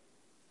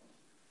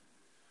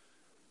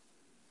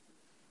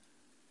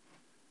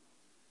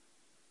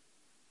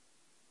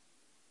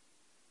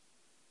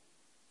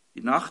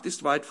 Die Nacht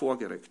ist weit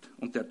vorgerückt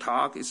und der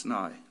Tag ist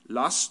nahe.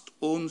 Lasst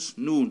uns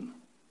nun,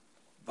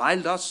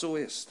 weil das so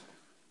ist,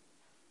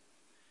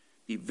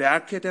 die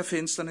Werke der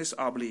Finsternis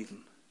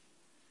ablegen,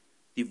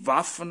 die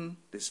Waffen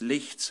des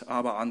Lichts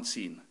aber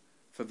anziehen.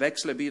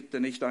 Verwechsle bitte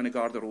nicht deine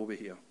Garderobe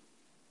hier.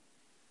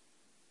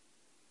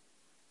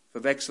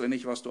 Verwechsle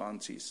nicht, was du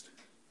anziehst.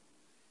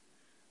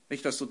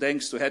 Nicht, dass du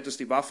denkst, du hättest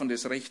die Waffen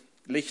des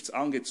Lichts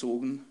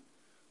angezogen,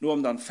 nur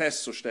um dann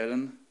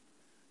festzustellen,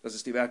 dass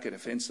es die Werke der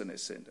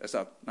Finsternis sind. Er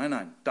sagt,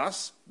 nein,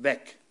 das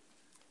weg.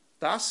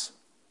 Das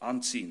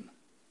anziehen.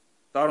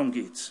 Darum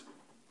geht's.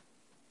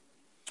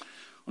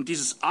 Und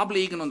dieses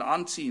Ablegen und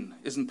Anziehen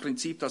ist ein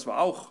Prinzip, das wir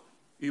auch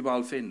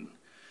überall finden.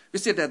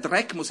 Wisst ihr, der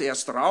Dreck muss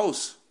erst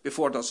raus,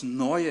 bevor das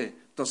Neue,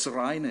 das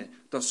Reine,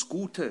 das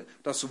Gute,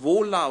 das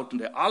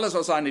Wohllautende, alles,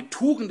 was eine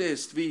Tugend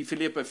ist, wie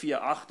Philipper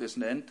 4,8 es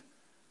nennt,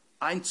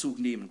 Einzug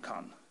nehmen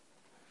kann.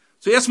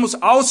 Zuerst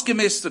muss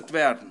ausgemistet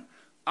werden,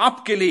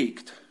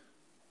 abgelegt,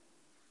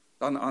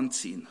 dann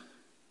anziehen.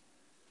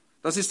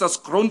 Das ist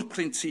das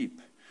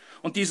Grundprinzip.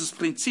 Und dieses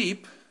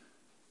Prinzip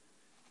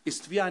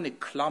ist wie eine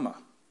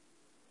Klammer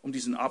um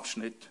diesen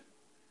Abschnitt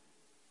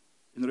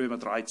in Römer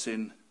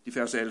 13, die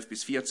Verse 11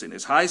 bis 14.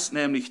 Es heißt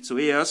nämlich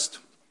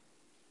zuerst,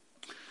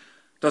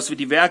 dass wir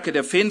die Werke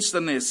der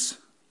Finsternis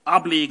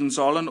ablegen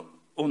sollen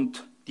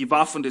und die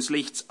Waffen des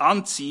Lichts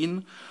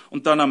anziehen.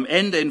 Und dann am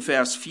Ende in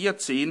Vers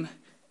 14,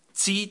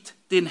 zieht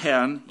den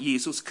Herrn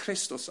Jesus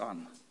Christus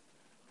an.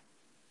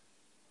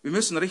 Wir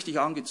müssen richtig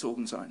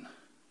angezogen sein.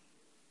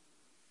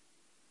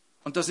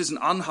 Und das ist ein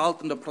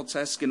anhaltender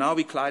Prozess, genau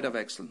wie Kleider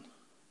wechseln.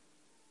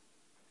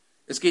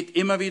 Es geht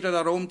immer wieder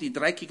darum, die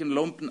dreckigen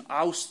Lumpen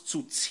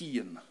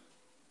auszuziehen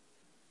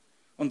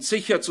und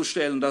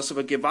sicherzustellen, dass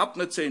wir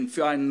gewappnet sind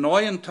für einen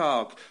neuen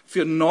Tag,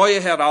 für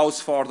neue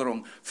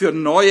Herausforderungen, für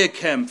neue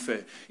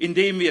Kämpfe,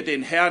 indem wir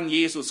den Herrn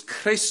Jesus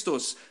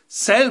Christus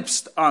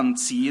selbst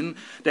anziehen,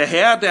 der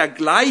Herr, der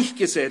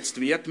gleichgesetzt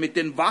wird mit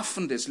den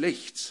Waffen des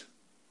Lichts.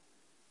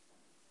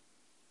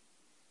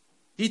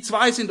 Die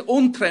zwei sind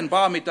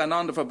untrennbar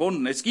miteinander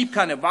verbunden. Es gibt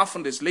keine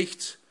Waffen des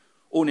Lichts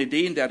ohne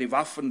den, der die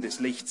Waffen des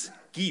Lichts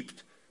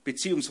gibt,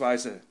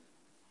 beziehungsweise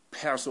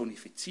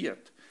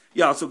personifiziert,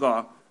 ja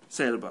sogar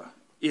selber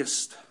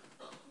ist.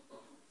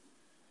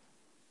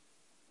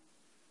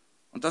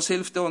 Und das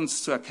hilft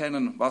uns zu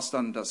erkennen, was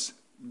dann das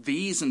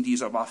Wesen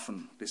dieser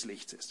Waffen des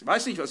Lichts ist. Ich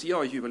weiß nicht, was ihr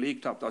euch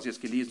überlegt habt, als ihr es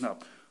gelesen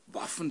habt.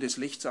 Waffen des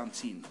Lichts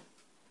anziehen.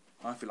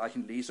 Ja, vielleicht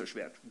ein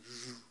Laserschwert.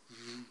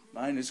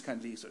 Nein, es ist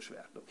kein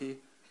Laserschwert, okay?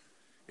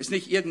 Ist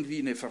nicht irgendwie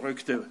eine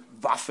verrückte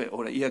Waffe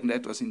oder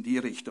irgendetwas in die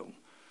Richtung.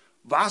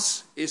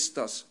 Was ist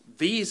das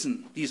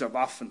Wesen dieser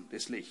Waffen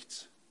des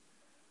Lichts?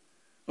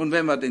 Und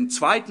wenn wir den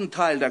zweiten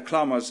Teil der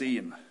Klammer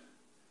sehen,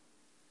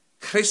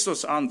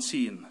 Christus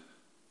anziehen,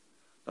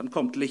 dann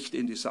kommt Licht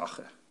in die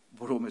Sache,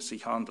 worum es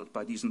sich handelt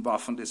bei diesen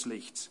Waffen des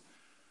Lichts.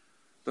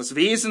 Das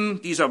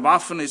Wesen dieser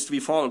Waffen ist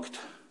wie folgt.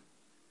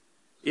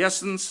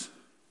 Erstens,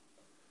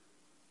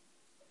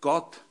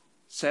 Gott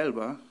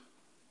selber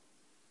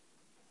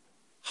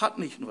hat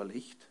nicht nur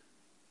Licht,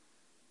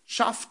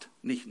 schafft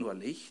nicht nur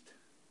Licht,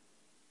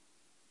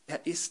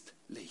 er ist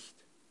Licht.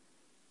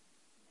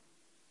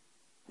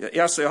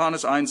 Ja, 1.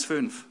 Johannes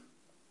 1,5.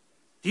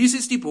 Dies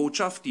ist die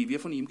Botschaft, die wir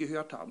von ihm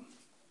gehört haben.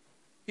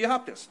 Hier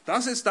habt ihr es.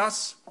 Das ist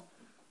das,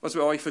 was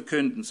wir euch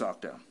verkünden,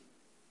 sagt er.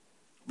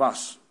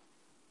 Was?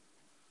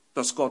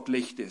 Dass Gott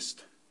Licht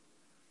ist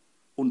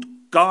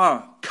und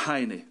gar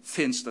keine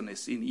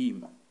Finsternis in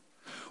ihm.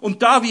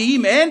 Und da wir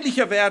ihm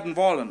ähnlicher werden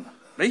wollen,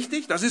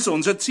 richtig, das ist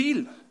unser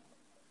Ziel,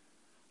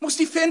 muss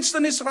die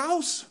Finsternis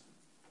raus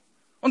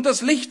und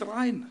das Licht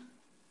rein.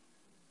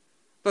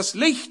 Das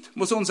Licht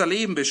muss unser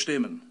Leben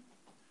bestimmen,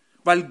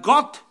 weil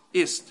Gott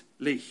ist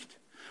Licht.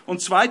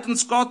 Und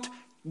zweitens, Gott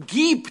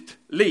gibt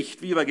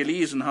Licht, wie wir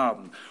gelesen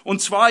haben,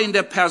 und zwar in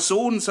der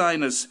Person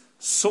seines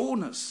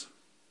Sohnes.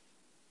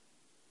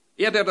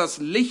 Er, der das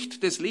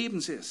Licht des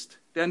Lebens ist,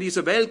 der in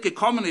diese Welt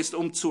gekommen ist,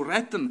 um zu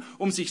retten,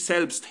 um sich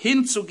selbst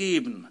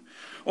hinzugeben.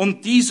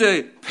 Und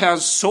diese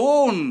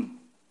Person,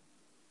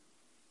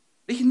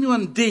 nicht nur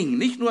ein Ding,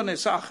 nicht nur eine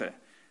Sache,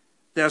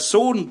 der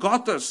Sohn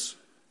Gottes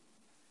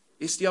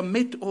ist ja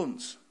mit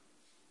uns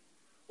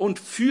und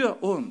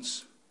für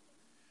uns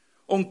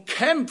und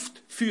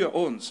kämpft für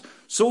uns,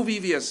 so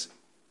wie wir es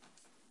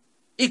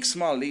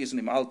x-mal lesen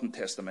im Alten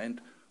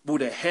Testament, wo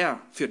der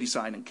Herr für die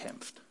Seinen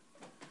kämpft.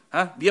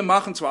 Wir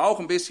machen zwar auch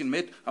ein bisschen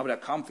mit, aber der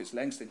Kampf ist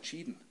längst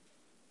entschieden.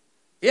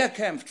 Er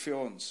kämpft für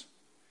uns.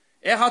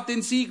 Er hat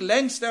den Sieg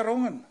längst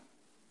errungen.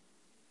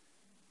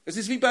 Es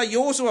ist wie bei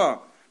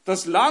Josua.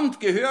 Das Land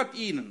gehört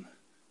ihnen,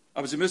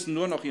 aber sie müssen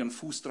nur noch ihren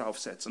Fuß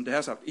draufsetzen. Und der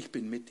Herr sagt, ich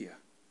bin mit dir.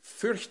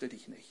 Fürchte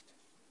dich nicht.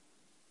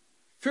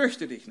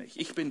 Fürchte dich nicht,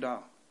 ich bin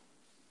da.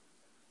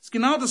 Das ist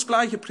genau das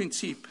gleiche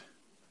Prinzip.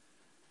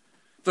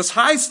 Das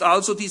heißt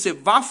also,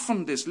 diese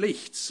Waffen des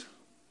Lichts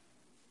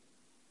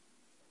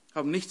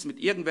haben nichts mit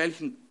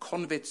irgendwelchen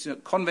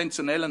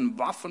konventionellen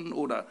Waffen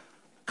oder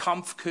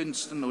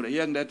Kampfkünsten oder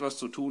irgendetwas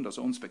zu tun, das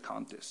uns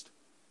bekannt ist,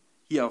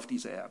 hier auf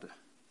dieser Erde.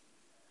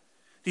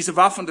 Diese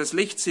Waffen des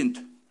Lichts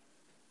sind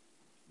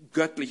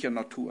göttlicher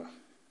Natur.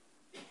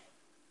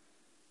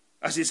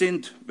 Also sie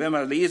sind, wenn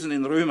wir lesen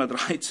in Römer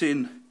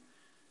 13,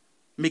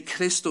 mit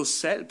Christus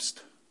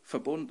selbst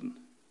verbunden.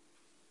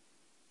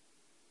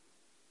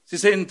 Sie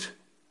sind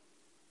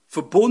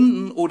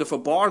verbunden oder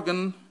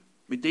verborgen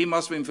mit dem,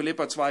 was wir in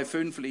Philipper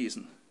 2,5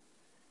 lesen.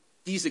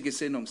 Diese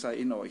Gesinnung sei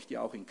in euch, die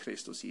auch in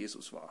Christus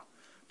Jesus war.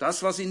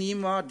 Das, was in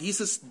ihm war,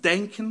 dieses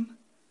Denken.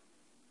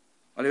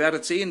 Und ihr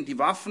werdet sehen, die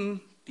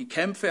Waffen, die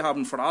Kämpfe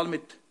haben vor allem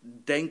mit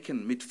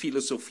Denken, mit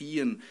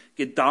Philosophien,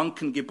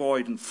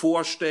 Gedankengebäuden,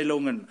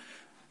 Vorstellungen,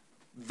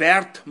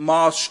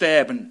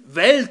 Wertmaßstäben,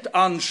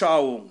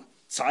 Weltanschauung,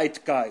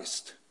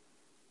 Zeitgeist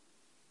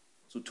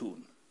zu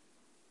tun.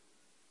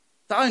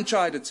 Da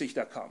entscheidet sich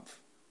der Kampf.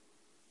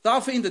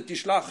 Da findet die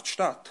Schlacht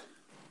statt.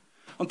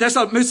 Und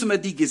deshalb müssen wir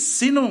die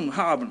Gesinnung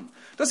haben.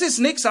 Das ist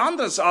nichts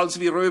anderes als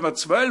wie Römer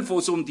 12, wo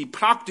es um die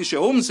praktische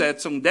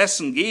Umsetzung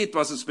dessen geht,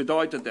 was es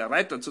bedeutet, der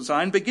Retter zu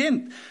sein,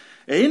 beginnt.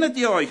 Erinnert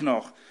ihr euch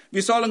noch?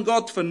 Wir sollen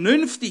Gott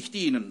vernünftig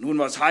dienen. Nun,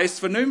 was heißt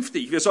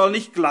vernünftig? Wir sollen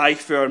nicht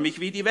gleichförmig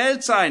wie die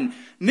Welt sein.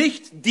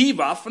 Nicht die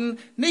Waffen,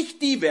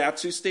 nicht die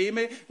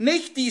Wertsysteme,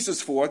 nicht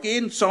dieses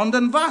Vorgehen,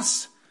 sondern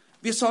was?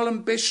 Wir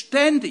sollen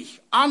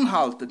beständig,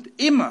 anhaltend,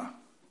 immer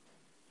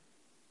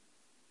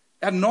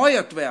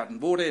erneuert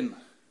werden. Worin?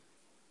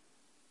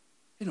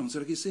 In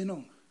unserer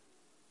Gesinnung,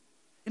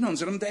 in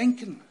unserem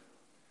Denken.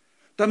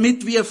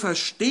 Damit wir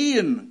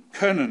verstehen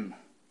können,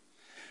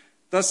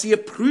 dass ihr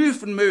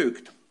prüfen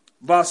mögt,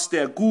 was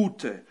der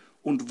gute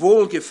und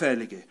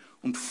wohlgefällige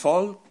und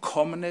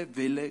vollkommene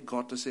Wille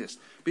Gottes ist.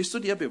 Bist du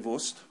dir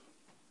bewusst,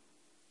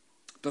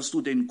 dass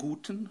du den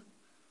guten,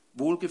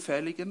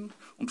 wohlgefälligen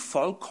und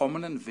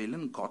vollkommenen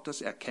Willen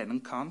Gottes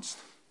erkennen kannst?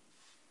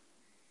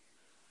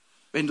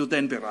 Wenn du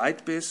denn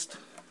bereit bist,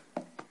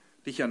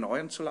 dich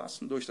erneuern zu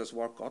lassen durch das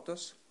Wort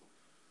Gottes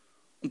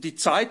und die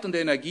Zeit und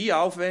Energie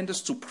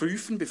aufwendest, zu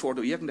prüfen, bevor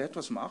du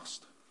irgendetwas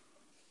machst.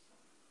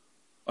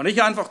 Und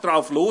nicht einfach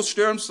drauf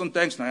losstürmst und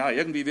denkst, naja,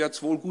 irgendwie wird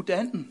es wohl gut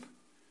enden.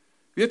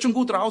 Wird schon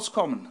gut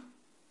rauskommen.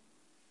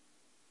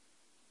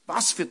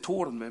 Was für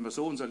Toren, wenn wir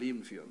so unser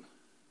Leben führen.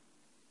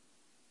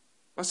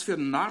 Was für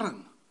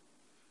Narren.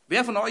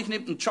 Wer von euch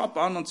nimmt einen Job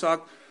an und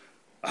sagt,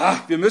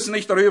 wir müssen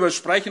nicht darüber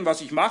sprechen, was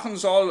ich machen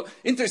soll.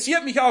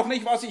 Interessiert mich auch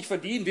nicht, was ich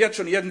verdiene. Wird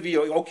schon irgendwie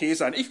okay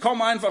sein. Ich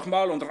komme einfach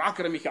mal und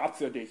rackere mich ab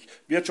für dich.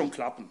 Wird schon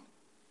klappen.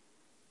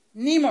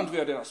 Niemand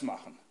würde das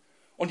machen.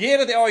 Und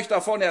jeder, der euch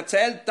davon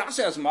erzählt, dass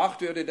er es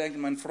macht, würde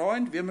denken, mein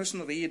Freund, wir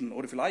müssen reden.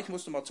 Oder vielleicht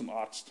musst du mal zum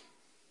Arzt.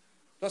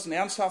 Das ist ein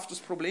ernsthaftes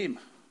Problem.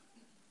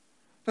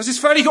 Das ist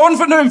völlig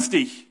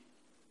unvernünftig.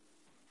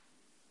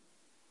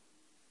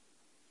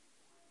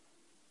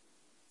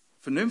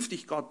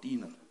 vernünftig Gott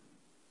dienen,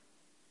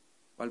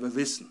 weil wir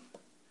wissen,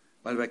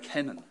 weil wir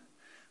kennen,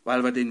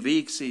 weil wir den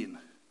Weg sehen,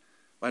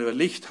 weil wir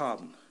Licht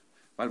haben,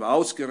 weil wir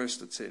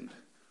ausgerüstet sind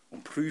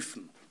und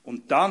prüfen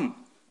und dann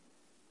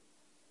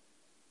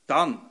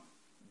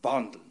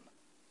wandeln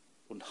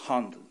und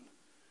handeln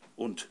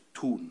und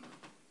tun.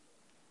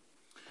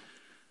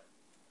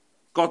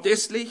 Gott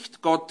ist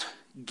Licht, Gott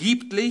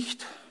gibt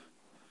Licht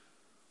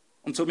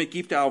und somit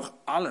gibt er auch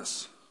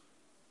alles,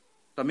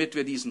 damit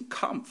wir diesen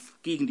Kampf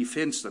gegen die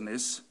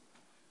Finsternis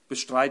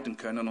bestreiten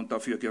können und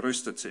dafür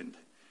gerüstet sind.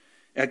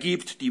 Er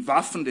gibt die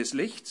Waffen des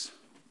Lichts.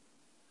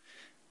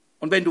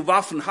 Und wenn du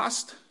Waffen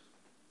hast,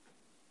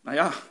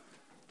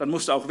 dann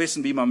musst du auch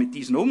wissen, wie man mit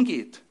diesen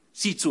umgeht.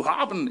 Sie zu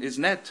haben ist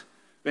nett.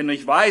 Wenn du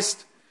nicht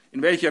weißt,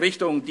 in welche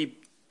Richtung die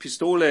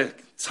Pistole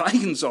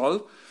zeigen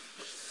soll,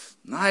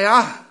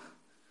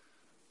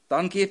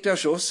 dann geht der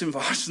Schuss im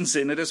wahrsten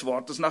Sinne des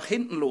Wortes nach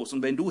hinten los.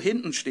 Und wenn du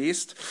hinten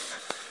stehst,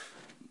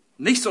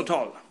 nicht so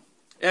toll.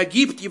 Er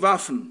gibt die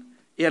Waffen.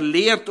 Er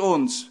lehrt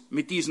uns,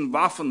 mit diesen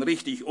Waffen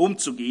richtig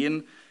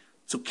umzugehen,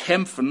 zu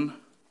kämpfen.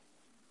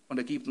 Und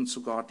er gibt uns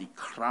sogar die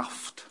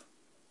Kraft,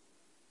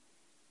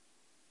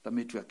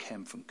 damit wir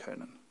kämpfen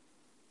können.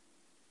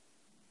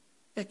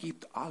 Er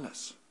gibt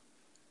alles.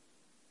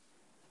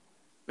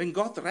 Wenn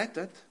Gott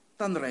rettet,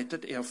 dann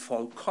rettet er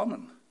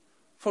vollkommen.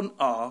 Von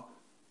A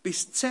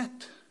bis Z.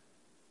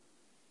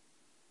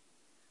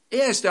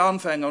 Er ist der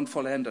Anfänger und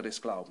Vollender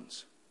des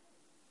Glaubens.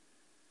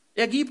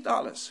 Er gibt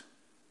alles.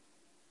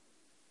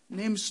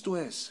 Nimmst du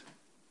es?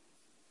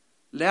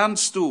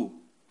 Lernst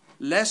du?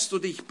 Lässt du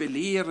dich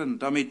belehren,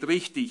 damit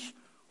richtig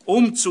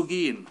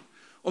umzugehen?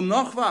 Und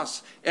noch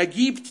was, er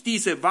gibt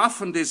diese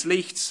Waffen des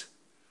Lichts,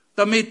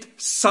 damit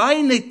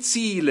seine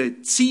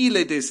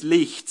Ziele des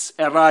Lichts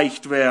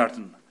erreicht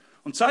werden.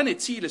 Und seine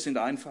Ziele sind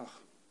einfach.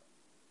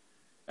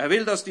 Er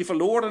will, dass die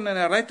Verlorenen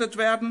errettet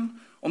werden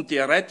und die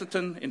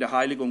Erretteten in der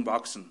Heiligung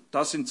wachsen.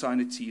 Das sind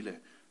seine Ziele.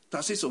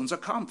 Das ist unser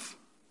Kampf.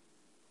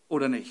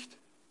 Oder nicht?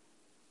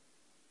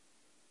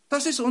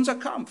 Das ist unser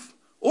Kampf.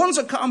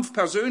 Unser Kampf,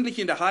 persönlich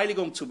in der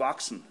Heiligung zu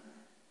wachsen.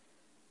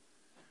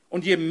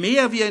 Und je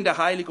mehr wir in der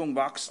Heiligung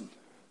wachsen,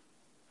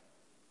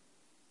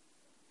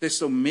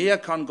 desto mehr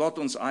kann Gott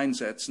uns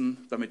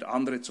einsetzen, damit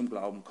andere zum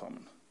Glauben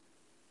kommen.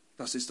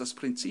 Das ist das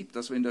Prinzip,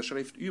 das wir in der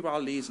Schrift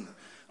überall lesen.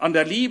 An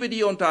der Liebe, die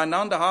ihr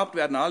untereinander habt,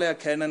 werden alle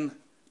erkennen,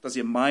 dass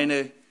ihr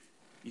meine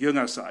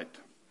Jünger seid.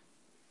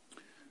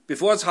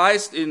 Bevor es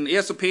heißt in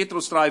 1.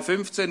 Petrus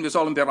 3,15, wir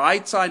sollen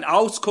bereit sein,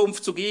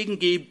 Auskunft zu geben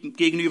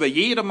gegenüber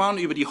jedermann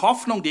über die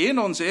Hoffnung, die in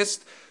uns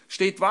ist,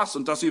 steht was,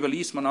 und das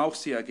überliest man auch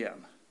sehr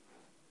gern.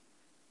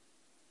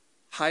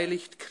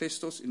 Heiligt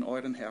Christus in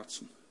euren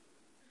Herzen.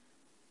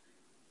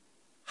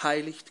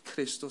 Heiligt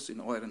Christus in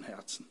euren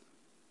Herzen.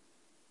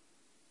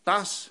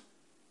 Das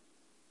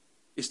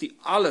ist die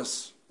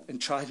alles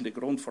entscheidende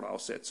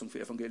Grundvoraussetzung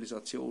für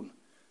Evangelisation.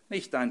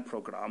 Nicht dein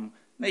Programm,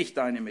 nicht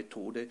deine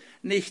Methode,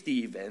 nicht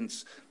die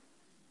Events.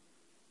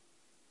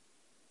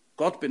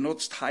 Gott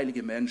benutzt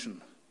heilige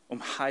Menschen,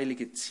 um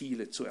heilige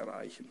Ziele zu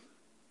erreichen.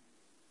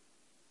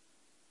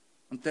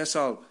 Und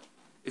deshalb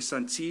ist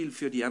sein Ziel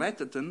für die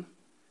Erretteten,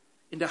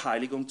 in der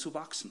Heiligung zu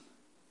wachsen.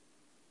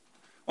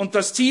 Und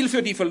das Ziel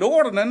für die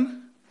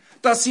Verlorenen,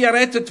 dass sie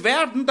errettet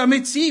werden,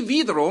 damit sie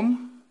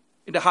wiederum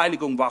in der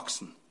Heiligung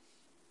wachsen.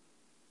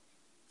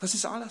 Das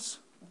ist alles.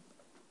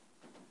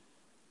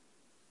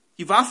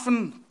 Die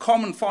Waffen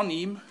kommen von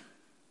ihm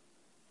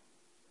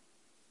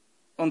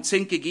und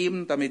sind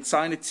gegeben, damit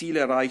seine Ziele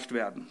erreicht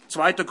werden.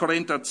 2.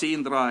 Korinther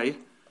 10,3.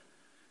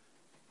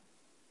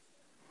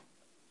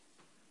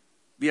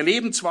 Wir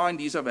leben zwar in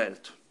dieser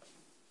Welt.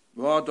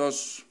 Ja,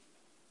 das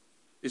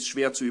ist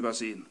schwer zu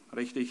übersehen.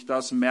 Richtig,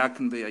 das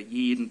merken wir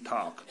jeden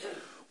Tag.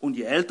 Und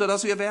je älter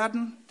das wir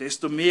werden,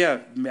 desto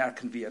mehr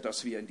merken wir,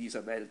 dass wir in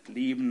dieser Welt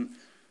leben.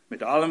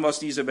 Mit allem, was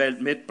diese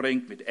Welt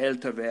mitbringt, mit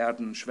älter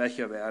werden,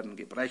 schwächer werden,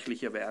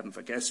 gebrechlicher werden,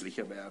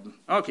 vergesslicher werden.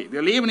 Okay,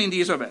 wir leben in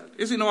dieser Welt.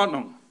 Ist in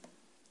Ordnung.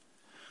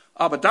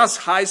 Aber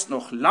das heißt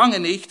noch lange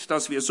nicht,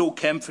 dass wir so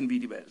kämpfen wie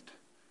die Welt.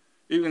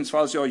 Übrigens,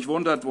 falls ihr euch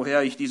wundert,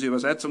 woher ich diese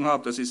Übersetzung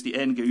habe, das ist die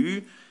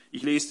NGÜ.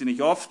 Ich lese die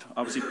nicht oft,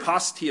 aber sie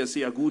passt hier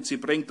sehr gut. Sie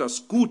bringt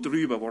das gut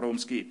rüber, worum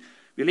es geht.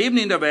 Wir leben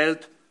in der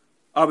Welt,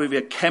 aber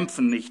wir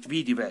kämpfen nicht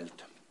wie die Welt.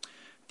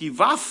 Die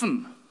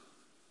Waffen,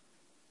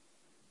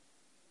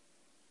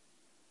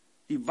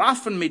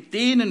 mit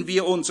denen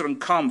wir unseren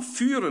Kampf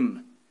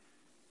führen,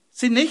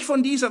 sind nicht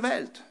von dieser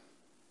Welt.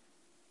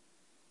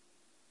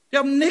 Die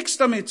haben nichts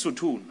damit zu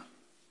tun.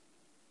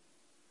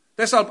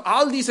 Deshalb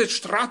all diese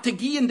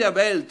Strategien der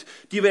Welt,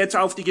 die wir jetzt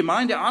auf die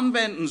Gemeinde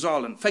anwenden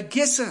sollen,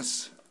 vergiss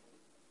es.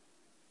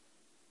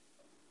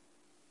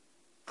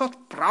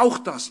 Gott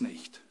braucht das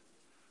nicht.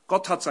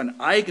 Gott hat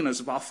sein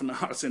eigenes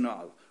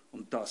Waffenarsenal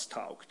und das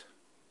taugt.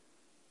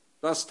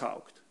 Das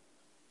taugt.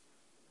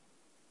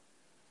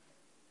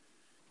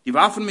 Die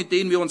Waffen, mit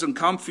denen wir unseren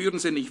Kampf führen,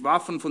 sind nicht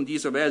Waffen von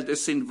dieser Welt.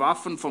 Es sind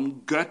Waffen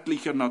von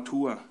göttlicher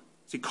Natur.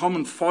 Sie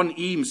kommen von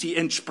ihm. Sie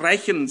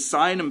entsprechen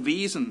seinem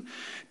Wesen,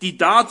 die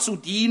dazu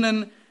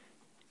dienen,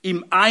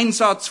 im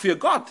Einsatz für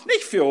Gott,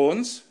 nicht für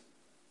uns,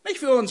 Nicht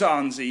für unser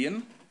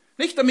Ansehen,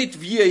 nicht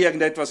damit wir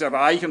irgendetwas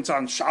erreichen und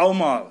sagen, schau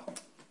mal.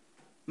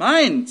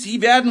 Nein,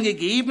 sie werden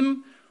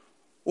gegeben,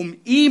 um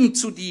ihm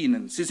zu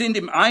dienen. Sie sind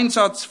im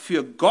Einsatz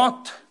für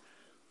Gott,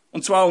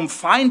 und zwar um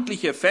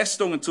feindliche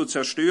Festungen zu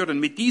zerstören.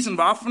 Mit diesen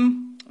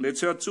Waffen, und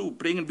jetzt hört zu,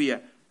 bringen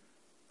wir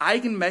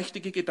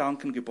eigenmächtige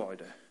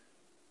Gedankengebäude.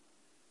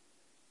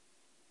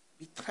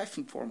 Wie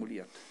treffend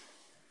formuliert.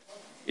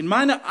 In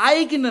meiner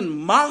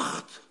eigenen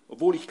Macht,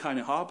 obwohl ich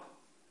keine habe,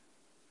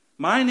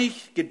 meine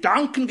ich,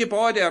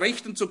 Gedankengebäude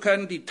errichten zu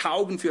können, die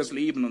taugen fürs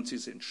Leben und sie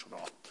sind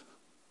Schrott.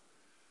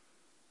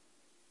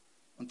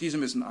 Und diese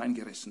müssen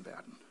eingerissen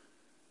werden.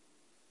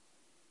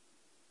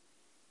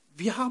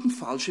 Wir haben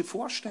falsche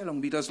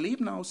Vorstellungen, wie das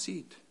Leben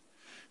aussieht.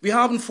 Wir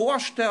haben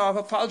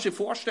falsche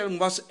Vorstellungen,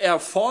 was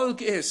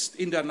Erfolg ist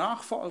in der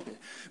Nachfolge.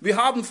 Wir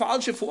haben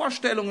falsche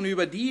Vorstellungen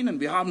über Dienen.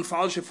 Wir haben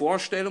falsche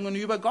Vorstellungen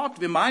über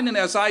Gott. Wir meinen,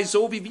 er sei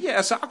so wie wir.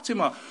 Er sagt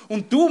immer,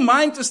 und du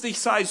meintest, ich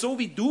sei so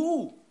wie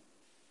du.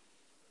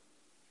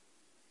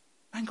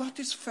 Mein Gott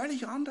ist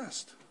völlig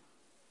anders.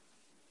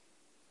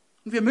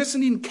 Und wir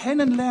müssen ihn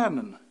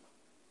kennenlernen.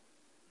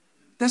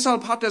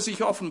 Deshalb hat er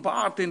sich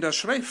offenbart in der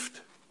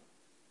Schrift.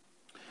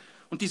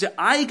 Und diese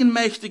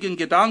eigenmächtigen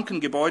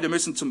Gedankengebäude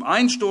müssen zum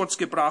Einsturz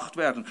gebracht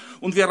werden.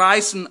 Und wir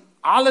reißen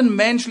allen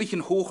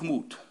menschlichen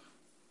Hochmut.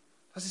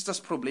 Das ist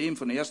das Problem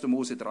von 1.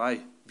 Mose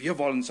 3. Wir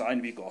wollen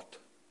sein wie Gott.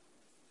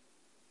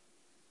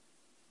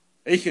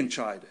 Ich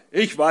entscheide.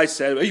 Ich weiß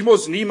selber. Ich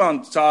muss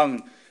niemand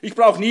sagen. Ich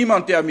brauche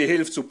niemand, der mir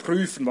hilft zu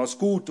prüfen, was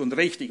gut und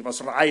richtig,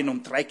 was rein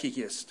und dreckig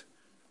ist.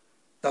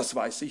 Das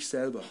weiß ich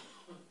selber.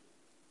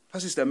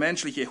 Das ist der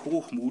menschliche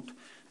Hochmut,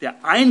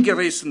 der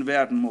eingerissen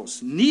werden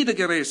muss,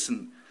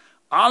 niedergerissen.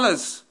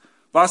 Alles,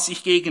 was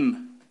sich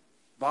gegen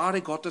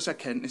wahre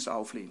Gotteserkenntnis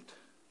auflehnt.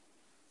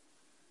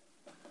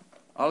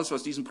 Alles,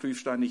 was diesen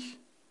Prüfstein nicht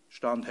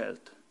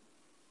standhält.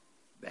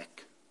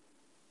 Weg.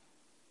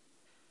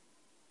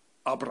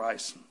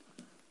 Abreißen.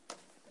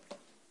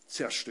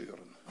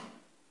 Zerstören.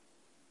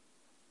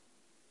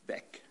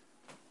 Weg.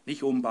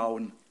 Nicht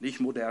umbauen, nicht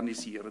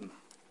modernisieren.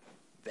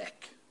 Weg.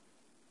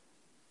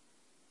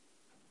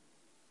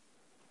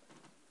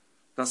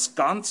 Das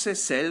ganze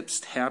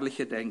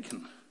selbstherrliche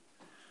Denken.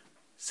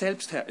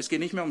 Es geht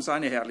nicht mehr um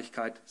seine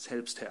Herrlichkeit,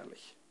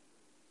 selbstherrlich.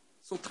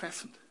 So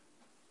treffend.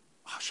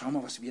 Ach, schau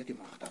mal, was wir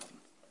gemacht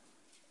haben.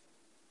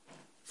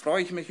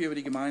 Freue ich mich über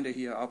die Gemeinde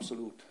hier,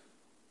 absolut.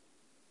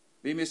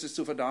 Wem ist es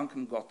zu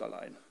verdanken? Gott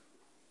allein.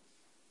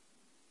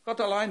 Gott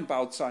allein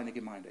baut seine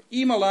Gemeinde.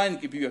 Ihm allein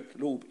gebührt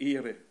Lob,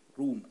 Ehre,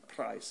 Ruhm,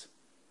 Preis.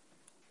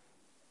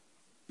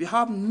 Wir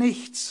haben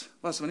nichts,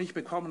 was wir nicht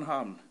bekommen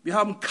haben. Wir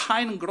haben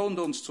keinen Grund,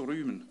 uns zu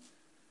rühmen.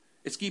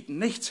 Es gibt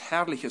nichts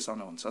Herrliches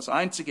an uns. Das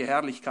einzige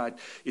Herrlichkeit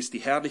ist die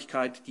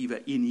Herrlichkeit, die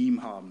wir in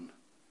ihm haben.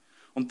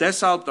 Und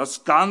deshalb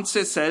das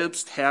ganze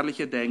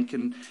selbstherrliche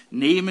Denken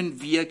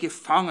nehmen wir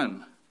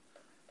gefangen,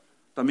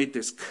 damit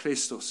es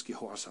Christus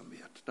gehorsam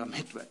wird,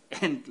 damit wir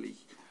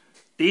endlich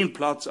den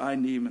Platz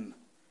einnehmen,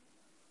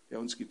 der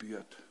uns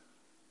gebührt.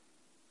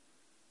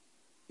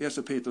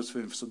 1. Petrus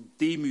 5, so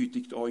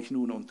demütigt euch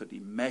nun unter die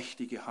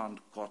mächtige Hand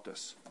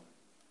Gottes.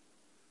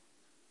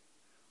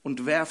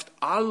 Und werft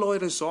all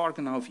eure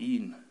Sorgen auf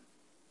ihn.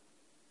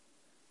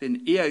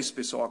 Denn er ist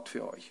besorgt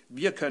für euch.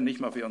 Wir können nicht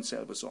mal für uns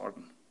selber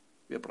sorgen.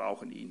 Wir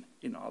brauchen ihn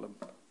in allem.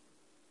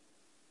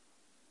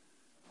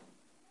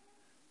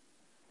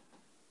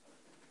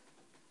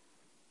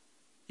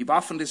 Die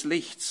Waffen des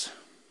Lichts.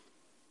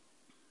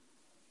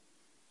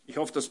 Ich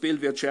hoffe, das Bild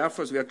wird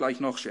schärfer, es wird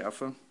gleich noch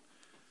schärfer.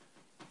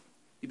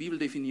 Die Bibel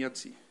definiert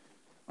sie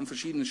an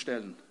verschiedenen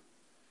Stellen.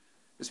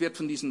 Es wird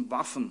von diesen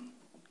Waffen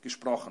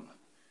gesprochen,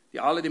 die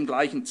alle dem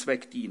gleichen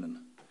Zweck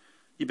dienen.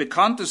 Die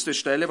bekannteste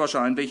Stelle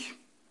wahrscheinlich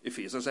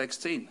Epheser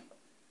 6,10.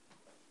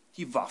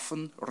 Die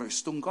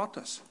Waffenrüstung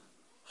Gottes.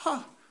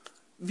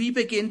 Wie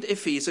beginnt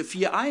Epheser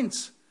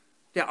 4,1?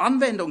 Der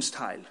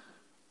Anwendungsteil.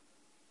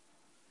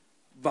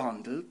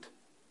 Wandelt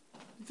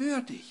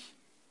würdig.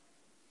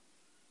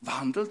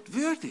 Wandelt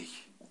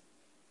würdig.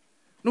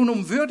 Nun,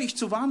 um würdig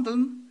zu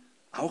wandeln,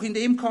 auch in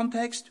dem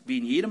Kontext, wie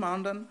in jedem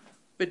anderen,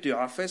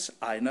 bedarf es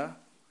einer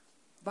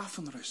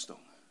Waffenrüstung.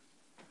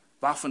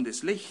 Waffen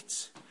des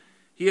Lichts.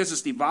 Hier ist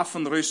es die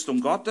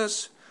Waffenrüstung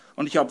Gottes.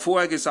 Und ich habe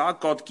vorher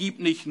gesagt, Gott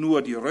gibt nicht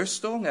nur die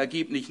Rüstung, er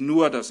gibt nicht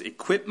nur das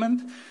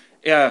Equipment,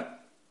 er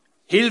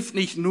hilft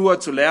nicht nur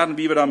zu lernen,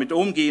 wie wir damit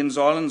umgehen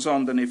sollen,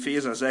 sondern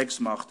Epheser 6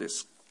 macht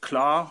es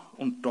klar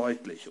und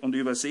deutlich. Und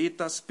überseht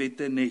das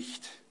bitte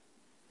nicht.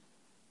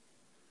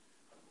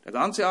 Der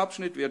ganze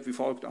Abschnitt wird wie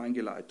folgt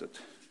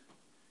eingeleitet.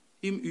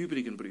 Im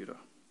Übrigen, Brüder,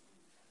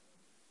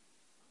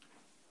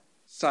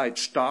 seid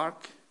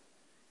stark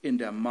in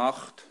der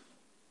Macht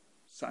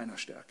seiner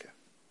Stärke.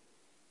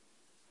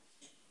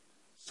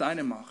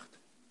 Seine Macht,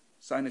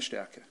 seine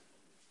Stärke.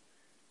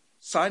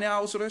 Seine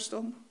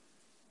Ausrüstung,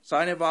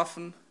 seine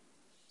Waffen,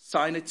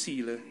 seine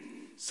Ziele,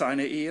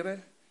 seine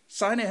Ehre,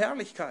 seine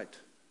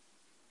Herrlichkeit.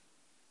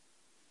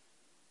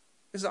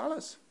 Ist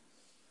alles.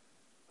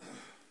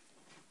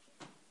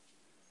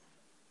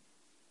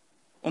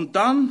 Und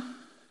dann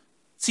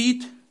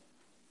zieht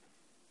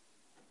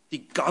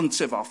die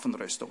ganze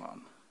Waffenrüstung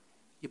an.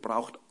 Ihr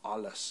braucht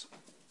alles.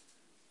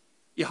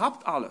 Ihr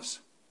habt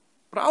alles.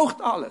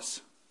 Braucht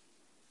alles.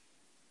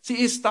 Sie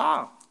ist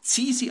da.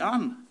 Zieh sie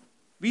an.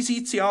 Wie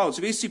sieht sie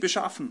aus? Wie ist sie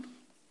beschaffen?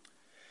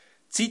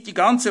 Zieht die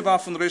ganze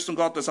Waffenrüstung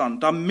Gottes an,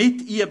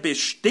 damit ihr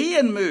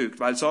bestehen mögt,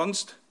 weil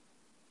sonst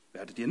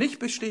werdet ihr nicht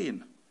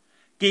bestehen.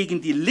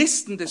 Gegen die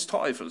Listen des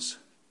Teufels.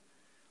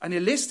 Eine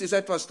List ist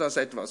etwas, das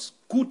etwas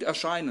gut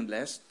erscheinen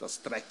lässt,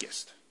 das Dreck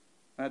ist.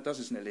 Ja, das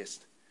ist eine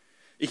List.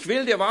 Ich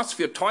will dir was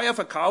für teuer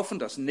verkaufen,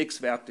 das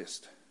nichts wert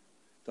ist.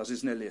 Das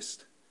ist eine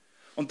List.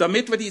 Und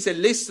damit wir diese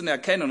Listen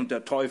erkennen, und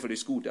der Teufel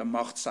ist gut, er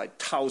macht seit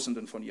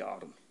Tausenden von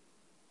Jahren.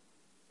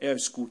 Er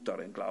ist gut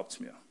darin, glaubt's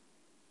mir.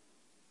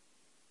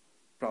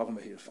 Brauchen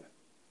wir Hilfe.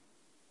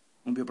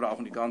 Und wir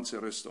brauchen die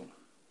ganze Rüstung.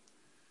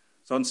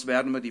 Sonst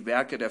werden wir die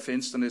Werke der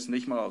Finsternis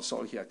nicht mal als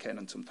solche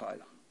erkennen zum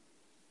Teil.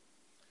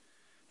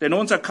 Denn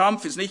unser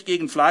Kampf ist nicht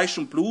gegen Fleisch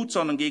und Blut,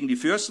 sondern gegen die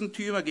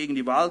Fürstentümer, gegen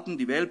die Walten,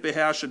 die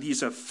Weltbeherrscher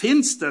dieser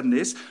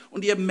Finsternis.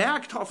 Und ihr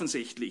merkt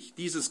offensichtlich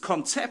dieses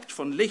Konzept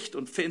von Licht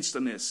und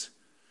Finsternis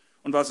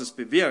und was es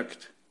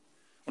bewirkt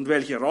und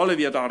welche Rolle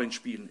wir darin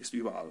spielen, ist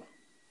überall.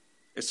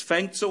 Es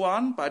fängt so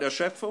an bei der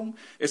Schöpfung,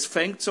 es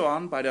fängt so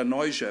an bei der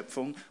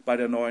Neuschöpfung, bei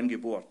der neuen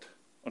Geburt.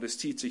 Und es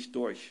zieht sich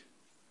durch.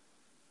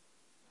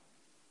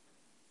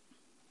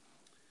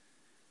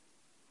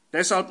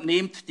 Deshalb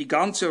nehmt die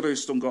ganze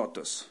Rüstung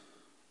Gottes.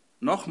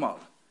 Nochmal,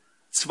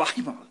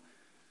 zweimal.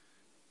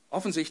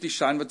 Offensichtlich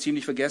scheinen wir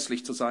ziemlich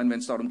vergesslich zu sein, wenn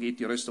es darum geht,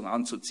 die Rüstung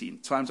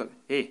anzuziehen. Zweimal sagen,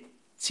 hey,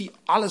 zieh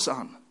alles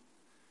an.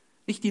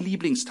 Nicht die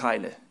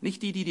Lieblingsteile,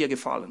 nicht die dir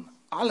gefallen.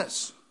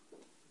 Alles.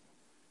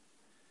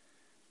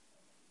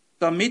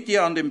 Damit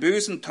ihr an dem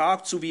bösen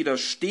Tag zu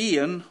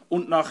widerstehen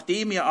und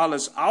nachdem ihr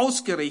alles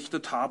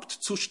ausgerichtet habt,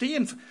 zu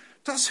stehen.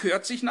 Das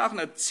hört sich nach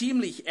einer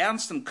ziemlich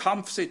ernsten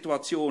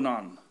Kampfsituation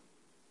an.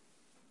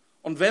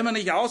 Und wenn wir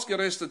nicht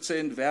ausgerüstet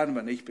sind, werden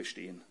wir nicht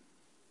bestehen.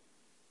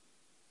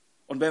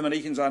 Und wenn wir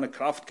nicht in seiner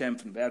Kraft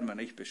kämpfen, werden wir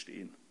nicht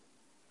bestehen.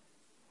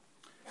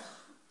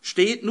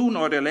 Steht nun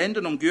eure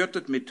Lenden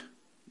umgürtet mit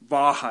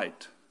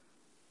Wahrheit.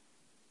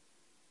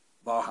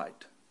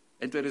 Wahrheit.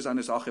 Entweder ist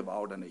eine Sache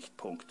wahr oder nicht.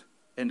 Punkt.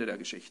 Ende der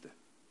Geschichte.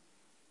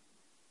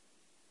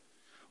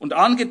 Und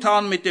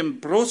angetan mit dem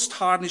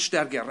Brustharnisch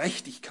der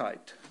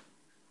Gerechtigkeit.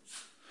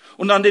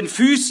 Und an den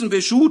Füßen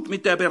beschut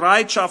mit der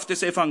Bereitschaft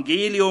des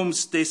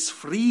Evangeliums des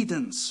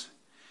Friedens,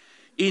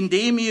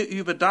 indem ihr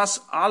über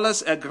das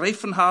alles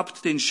ergriffen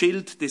habt, den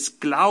Schild des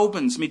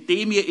Glaubens, mit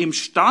dem ihr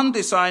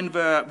imstande sein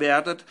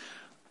werdet,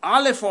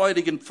 alle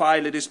feurigen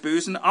Pfeile des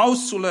Bösen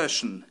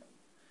auszulöschen.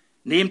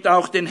 Nehmt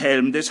auch den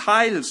Helm des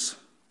Heils.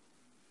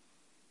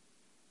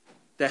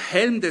 Der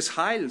Helm des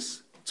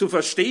Heils, zu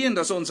verstehen,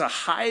 dass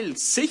unser Heil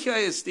sicher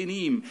ist in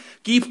ihm,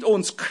 gibt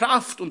uns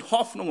Kraft und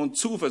Hoffnung und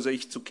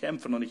Zuversicht zu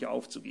kämpfen und nicht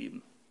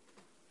aufzugeben.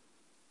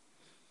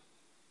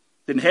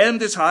 Den Helm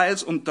des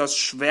Heils und das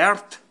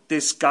Schwert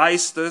des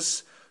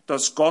Geistes,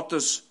 das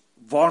Gottes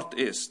Wort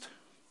ist.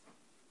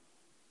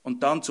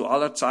 Und dann zu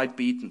aller Zeit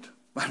betend.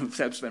 Weil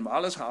selbst wenn wir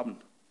alles haben,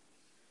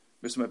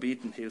 müssen wir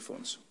beten, hilf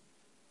uns.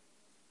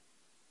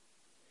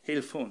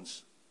 Hilf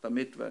uns,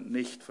 damit wir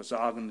nicht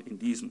versagen in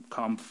diesem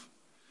Kampf.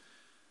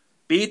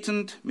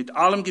 Betend mit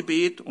allem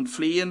Gebet und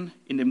Flehen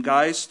in dem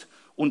Geist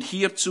und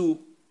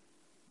hierzu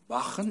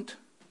wachend,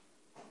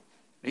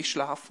 nicht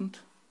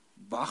schlafend,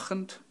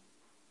 wachend,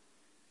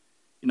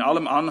 in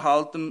allem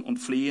Anhalten und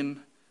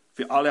Flehen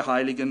für alle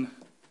Heiligen,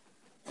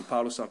 und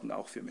Paulus sagt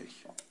auch für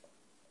mich.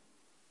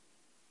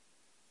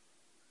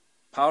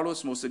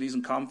 Paulus musste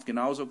diesen Kampf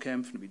genauso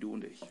kämpfen wie du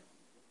und ich.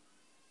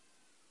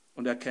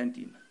 Und er kennt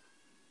ihn.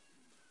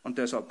 Und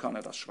deshalb kann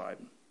er das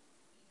schreiben.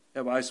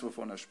 Er weiß,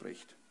 wovon er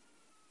spricht.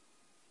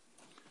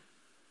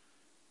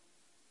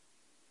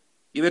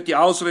 Hier wird die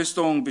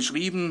Ausrüstung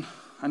beschrieben.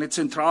 Eine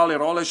zentrale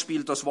Rolle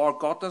spielt das Wort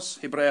Gottes.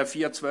 Hebräer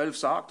 4,12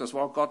 sagt, das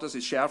Wort Gottes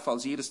ist schärfer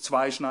als jedes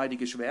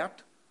zweischneidige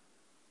Schwert.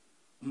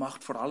 Und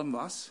macht vor allem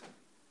was?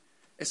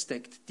 Es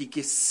deckt die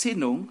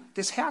Gesinnung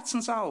des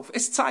Herzens auf.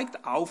 Es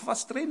zeigt auf,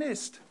 was drin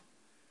ist.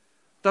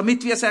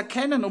 Damit wir es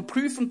erkennen und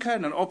prüfen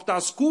können, ob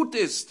das gut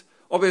ist,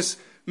 ob es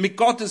mit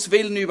Gottes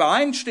Willen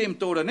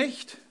übereinstimmt oder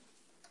nicht.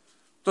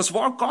 Das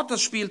Wort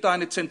Gottes spielt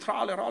eine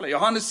zentrale Rolle.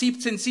 Johannes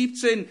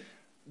 17,17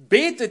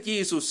 betet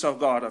Jesus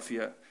sogar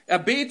dafür. Er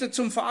betet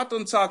zum Vater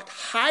und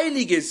sagt,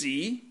 heilige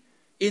sie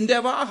in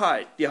der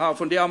Wahrheit.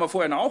 Von der haben wir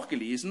vorhin auch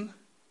gelesen.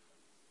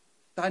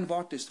 Dein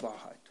Wort ist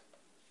Wahrheit.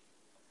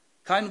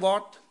 Kein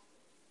Wort,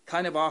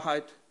 keine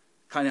Wahrheit,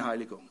 keine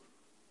Heiligung.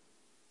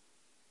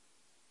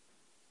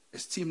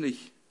 Ist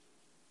ziemlich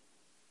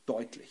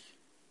deutlich.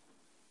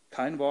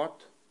 Kein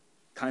Wort,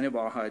 keine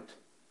Wahrheit,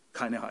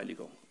 keine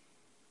Heiligung.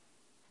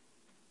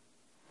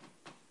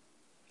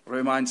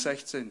 Römer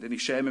 1,16, denn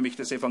ich schäme mich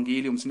des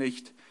Evangeliums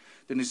nicht,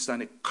 denn es ist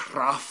eine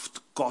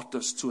Kraft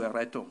Gottes zur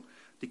Errettung.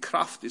 Die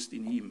Kraft ist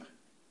in ihm,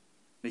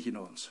 nicht in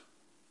uns.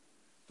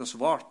 Das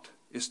Wort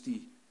ist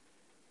die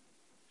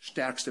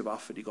stärkste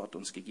Waffe, die Gott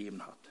uns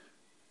gegeben hat.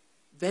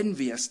 Wenn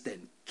wir es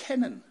denn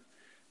kennen,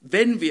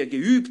 wenn wir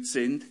geübt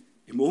sind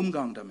im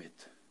Umgang damit.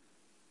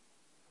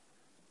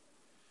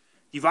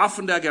 Die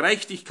Waffen der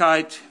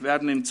Gerechtigkeit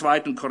werden im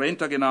 2.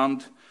 Korinther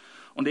genannt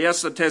und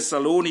 1.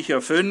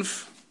 Thessalonicher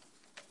 5.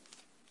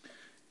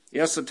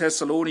 1.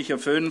 Thessalonicher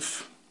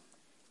 5,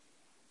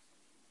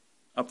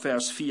 ab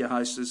Vers 4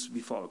 heißt es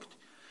wie folgt.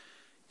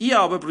 Ihr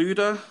aber,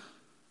 Brüder,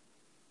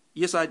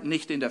 ihr seid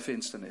nicht in der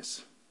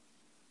Finsternis.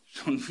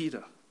 Schon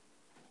wieder.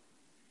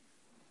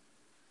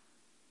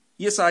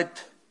 Ihr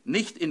seid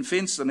nicht in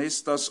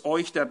Finsternis, dass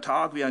euch der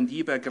Tag wie ein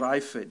Dieb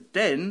ergreife,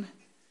 denn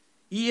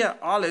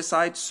ihr alle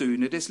seid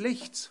Söhne des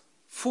Lichts.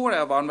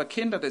 Vorher waren wir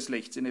Kinder des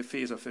Lichts in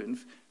Epheser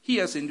 5.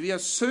 Hier sind wir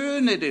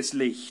Söhne des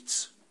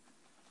Lichts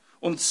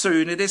und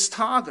Söhne des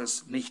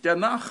Tages, nicht der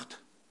Nacht.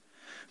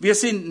 Wir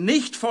sind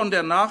nicht von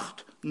der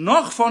Nacht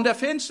noch von der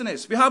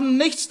Finsternis. Wir haben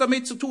nichts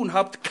damit zu tun,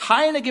 habt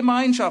keine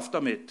Gemeinschaft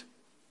damit.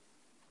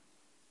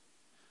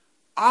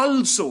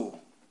 Also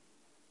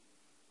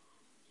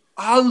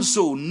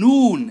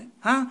nun,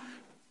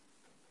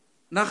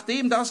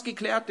 nachdem das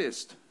geklärt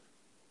ist,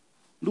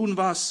 nun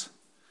was?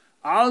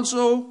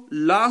 Also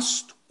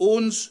lasst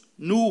uns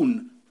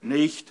nun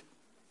nicht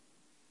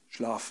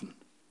schlafen.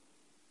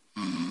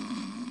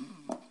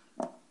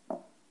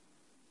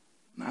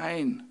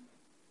 Nein,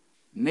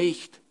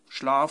 nicht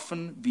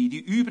schlafen wie die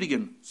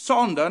übrigen,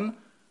 sondern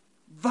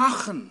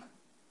wachen.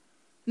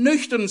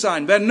 Nüchtern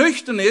sein. Wer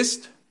nüchtern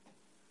ist,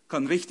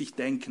 kann richtig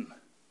denken.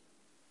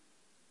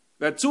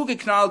 Wer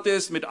zugeknallt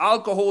ist mit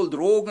Alkohol,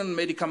 Drogen,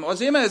 Medikamenten,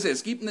 was immer es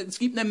ist, es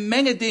gibt eine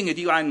Menge Dinge,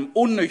 die einen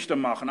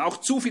unnüchtern machen. Auch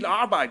zu viel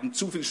Arbeiten,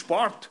 zu viel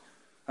Sport.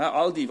 Ja,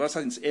 all die, was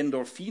sind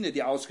Endorphine,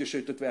 die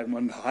ausgeschüttet werden,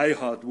 man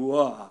heiratet,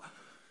 wow.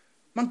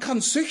 Man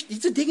kann süchtig,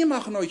 diese Dinge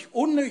machen euch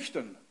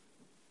unnüchtern.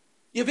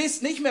 Ihr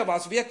wisst nicht mehr,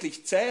 was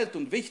wirklich zählt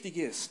und wichtig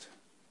ist.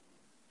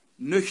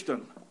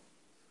 Nüchtern,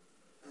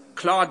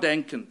 klar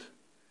denkend,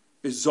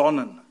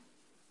 besonnen,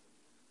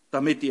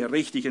 damit ihr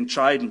richtig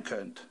entscheiden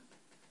könnt.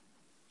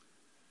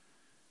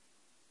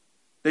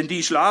 Denn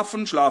die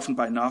schlafen, schlafen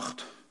bei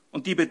Nacht.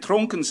 Und die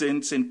betrunken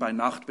sind, sind bei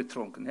Nacht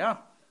betrunken.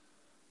 Ja,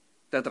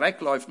 der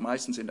Dreck läuft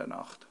meistens in der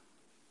Nacht.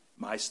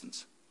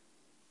 Meistens.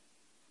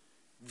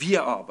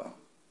 Wir aber,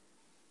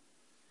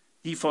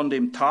 die von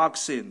dem Tag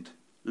sind,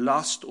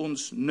 lasst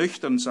uns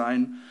nüchtern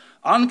sein,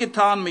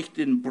 angetan mit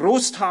dem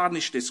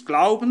Brustharnisch des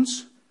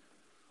Glaubens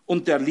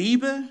und der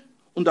Liebe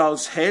und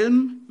als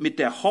Helm mit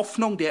der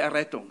Hoffnung der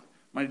Errettung.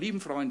 Meine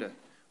lieben Freunde,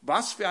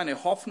 was für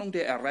eine Hoffnung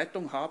der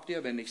Errettung habt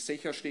ihr, wenn nicht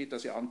sicher steht,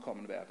 dass ihr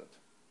ankommen werdet?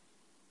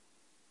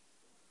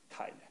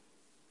 Keine.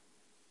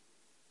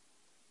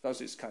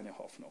 Das ist keine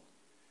Hoffnung.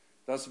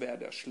 Das wäre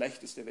der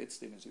schlechteste Witz,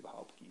 den es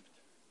überhaupt gibt.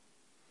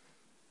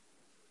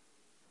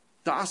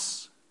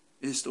 Das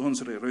ist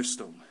unsere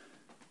Rüstung.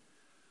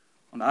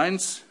 Und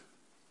eins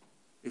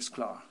ist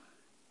klar.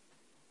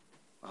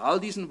 Bei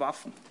all diesen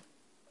Waffen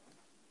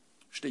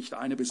sticht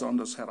eine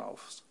besonders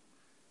heraus.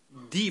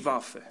 Die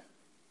Waffe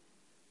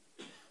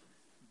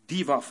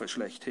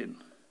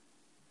schlechthin.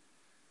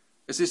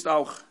 Es ist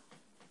auch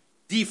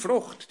die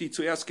Frucht, die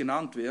zuerst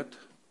genannt wird,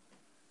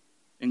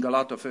 in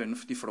Galater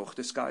 5, die Frucht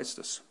des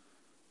Geistes.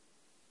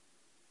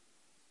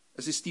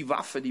 Es ist die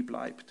Waffe, die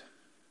bleibt.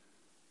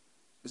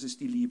 Es ist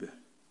die Liebe.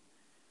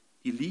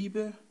 Die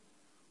Liebe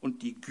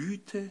und die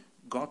Güte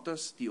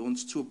Gottes, die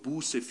uns zur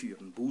Buße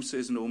führen. Buße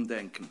ist ein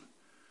Umdenken.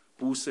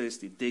 Buße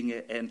ist die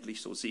Dinge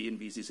endlich so sehen,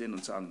 wie sie sind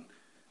und sagen,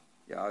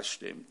 ja, es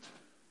stimmt.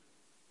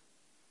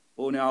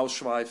 Ohne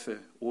Ausschweife,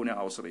 ohne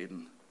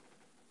Ausreden.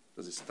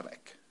 Das ist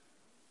Dreck.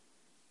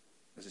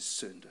 Das ist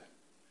Sünde.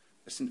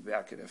 Es sind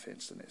Werke der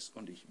Finsternis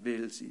und ich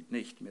will sie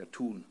nicht mehr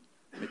tun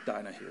mit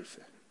deiner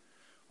Hilfe.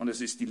 Und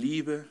es ist die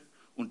Liebe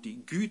und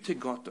die Güte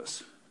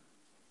Gottes,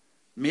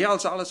 mehr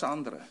als alles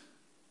andere,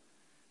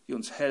 die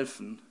uns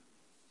helfen,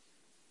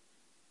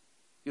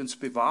 die uns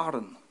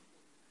bewahren,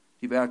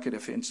 die Werke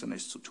der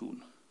Finsternis zu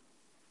tun.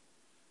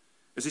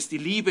 Es ist die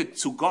Liebe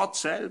zu Gott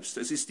selbst,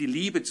 es ist die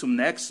Liebe zum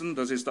Nächsten,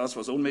 das ist das,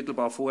 was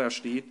unmittelbar vorher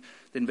steht.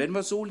 Denn wenn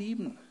wir so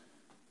lieben,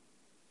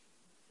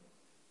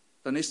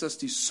 dann ist das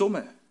die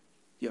Summe,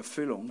 die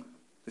Erfüllung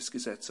des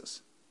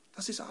Gesetzes.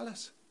 Das ist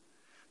alles.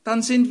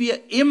 Dann sind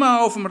wir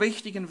immer auf dem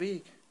richtigen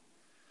Weg.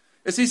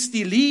 Es ist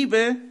die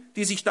Liebe,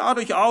 die sich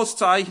dadurch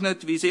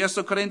auszeichnet, wie es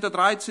 1. Korinther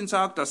 13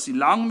 sagt, dass sie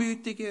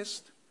langmütig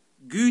ist,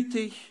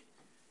 gütig,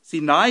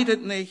 sie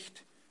neidet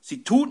nicht,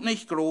 sie tut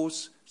nicht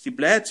groß, sie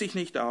bläht sich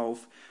nicht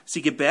auf,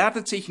 sie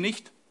gebärdet sich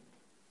nicht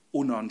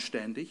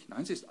unanständig,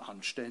 nein, sie ist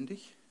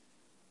anständig.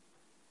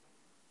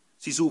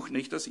 Sie sucht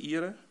nicht das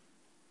Ihre,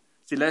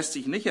 sie lässt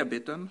sich nicht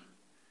erbittern,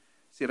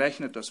 sie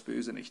rechnet das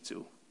Böse nicht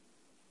zu.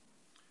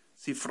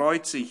 Sie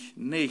freut sich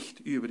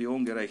nicht über die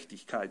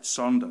Ungerechtigkeit,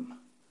 sondern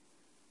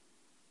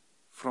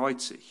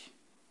freut sich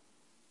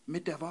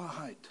mit der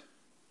Wahrheit.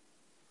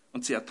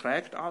 Und sie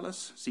erträgt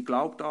alles, sie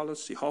glaubt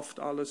alles, sie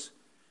hofft alles,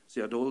 sie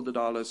erduldet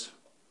alles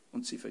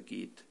und sie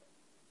vergeht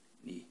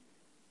nie.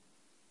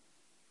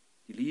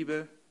 Die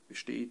Liebe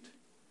besteht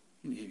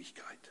in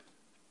Ewigkeit.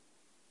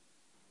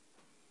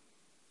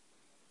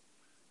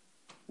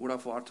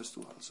 Worauf wartest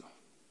du also?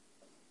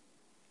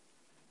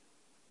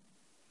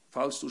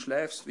 Falls du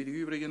schläfst wie die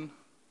übrigen,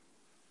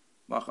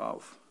 wach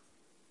auf.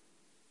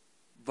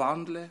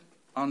 Wandle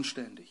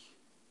anständig.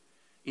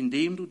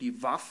 indem du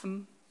die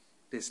Waffen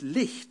des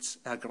Lichts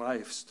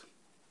ergreifst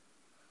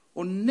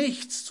und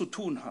nichts zu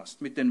tun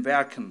hast mit den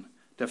Werken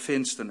der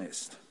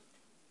Finsternis.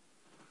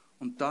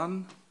 Und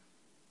dann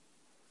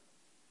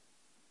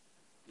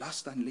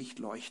lass dein Licht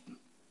leuchten.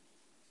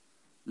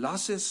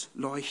 Lass es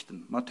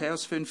leuchten.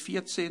 Matthäus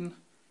 5,14.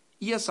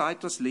 Ihr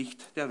seid das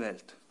Licht der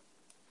Welt.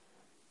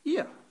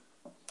 Ihr,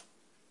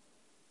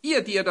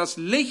 die ihr das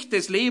Licht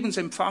des Lebens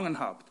empfangen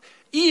habt.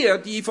 Ihr,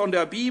 die von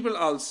der Bibel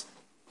als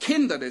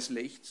Kinder des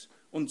Lichts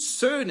und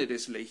Söhne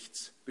des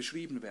Lichts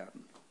beschrieben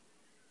werden.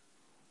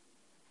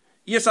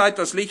 Ihr seid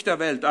das Licht der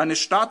Welt. Eine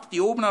Stadt,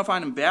 die oben auf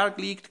einem Berg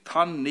liegt,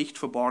 kann nicht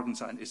verborgen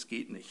sein. Es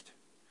geht nicht.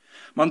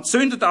 Man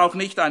zündet auch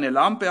nicht eine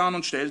Lampe an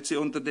und stellt sie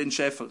unter den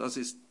Scheffel. Das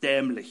ist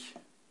dämlich.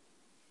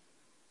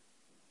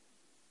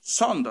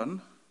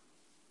 Sondern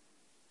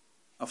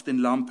auf den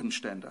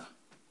Lampenständer.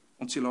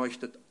 Und sie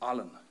leuchtet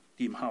allen,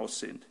 die im Haus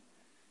sind.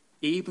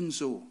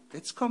 Ebenso.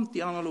 Jetzt kommt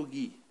die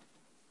Analogie.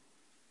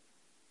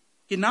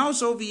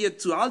 Genauso wie ihr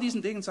zu all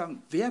diesen Dingen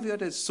sagen, wer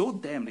würde so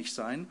dämlich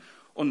sein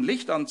und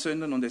Licht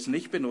anzünden und es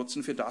nicht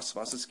benutzen für das,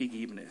 was es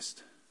gegeben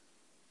ist.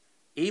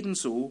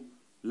 Ebenso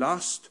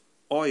lasst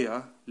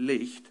euer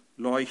Licht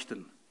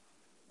leuchten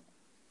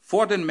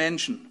vor den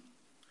Menschen,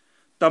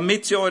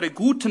 damit sie eure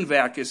guten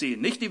Werke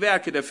sehen, nicht die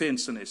Werke der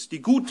Finsternis,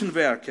 die guten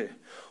Werke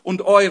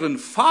und euren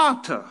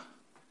Vater,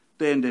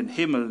 der in den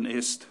Himmeln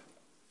ist,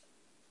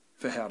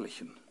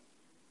 verherrlichen.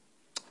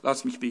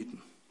 Lass mich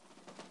beten.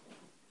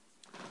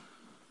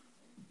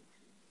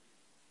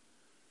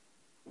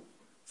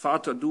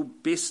 Vater, du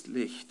bist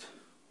Licht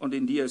und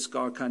in dir ist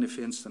gar keine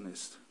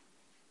Finsternis.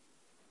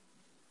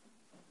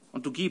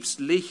 Und du gibst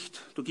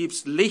Licht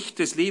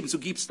des Lebens, du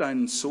gibst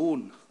deinen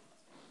Sohn,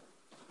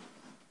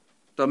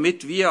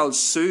 damit wir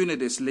als Söhne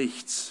des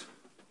Lichts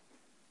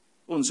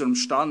unserem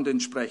Stand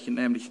entsprechend,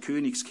 nämlich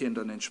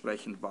Königskindern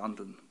entsprechend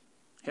wandeln.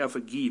 Herr,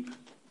 vergib.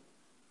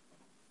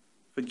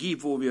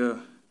 Vergib, wo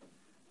wir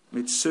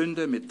mit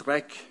Sünde, mit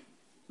Dreck,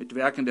 mit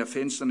Werken der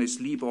Finsternis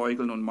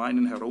liebäugeln und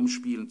meinen,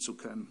 herumspielen zu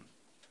können.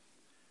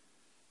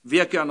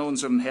 Wirke an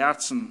unseren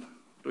Herzen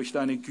durch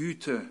deine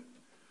Güte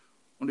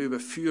und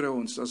überführe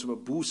uns, dass wir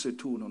Buße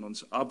tun und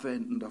uns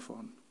abwenden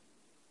davon.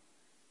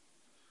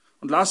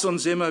 Und lass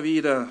uns immer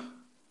wieder,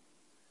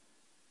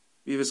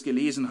 wie wir es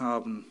gelesen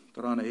haben,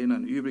 daran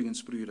erinnern,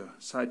 übrigens, Brüder,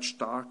 seid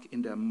stark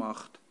in der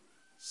Macht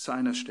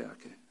seiner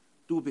Stärke.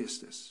 Du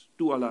bist es,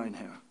 du allein,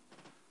 Herr.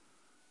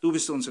 Du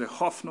bist unsere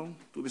Hoffnung,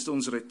 du bist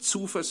unsere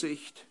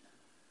Zuversicht,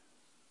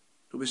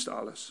 du bist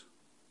alles.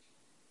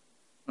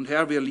 Und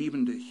Herr, wir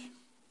lieben dich.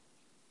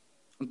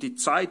 Und die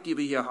Zeit, die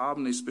wir hier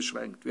haben, ist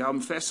beschränkt. Wir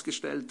haben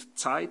festgestellt,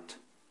 Zeit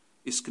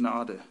ist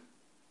Gnade.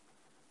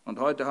 Und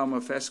heute haben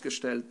wir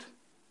festgestellt,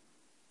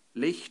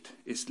 Licht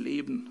ist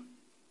Leben.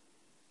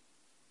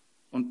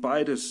 Und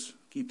beides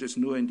gibt es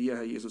nur in dir,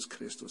 Herr Jesus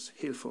Christus.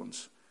 Hilf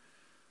uns,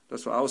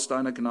 dass wir aus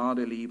deiner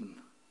Gnade leben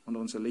und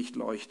unser Licht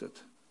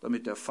leuchtet,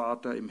 damit der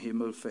Vater im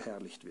Himmel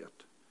verherrlicht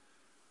wird.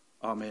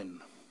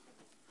 Amen.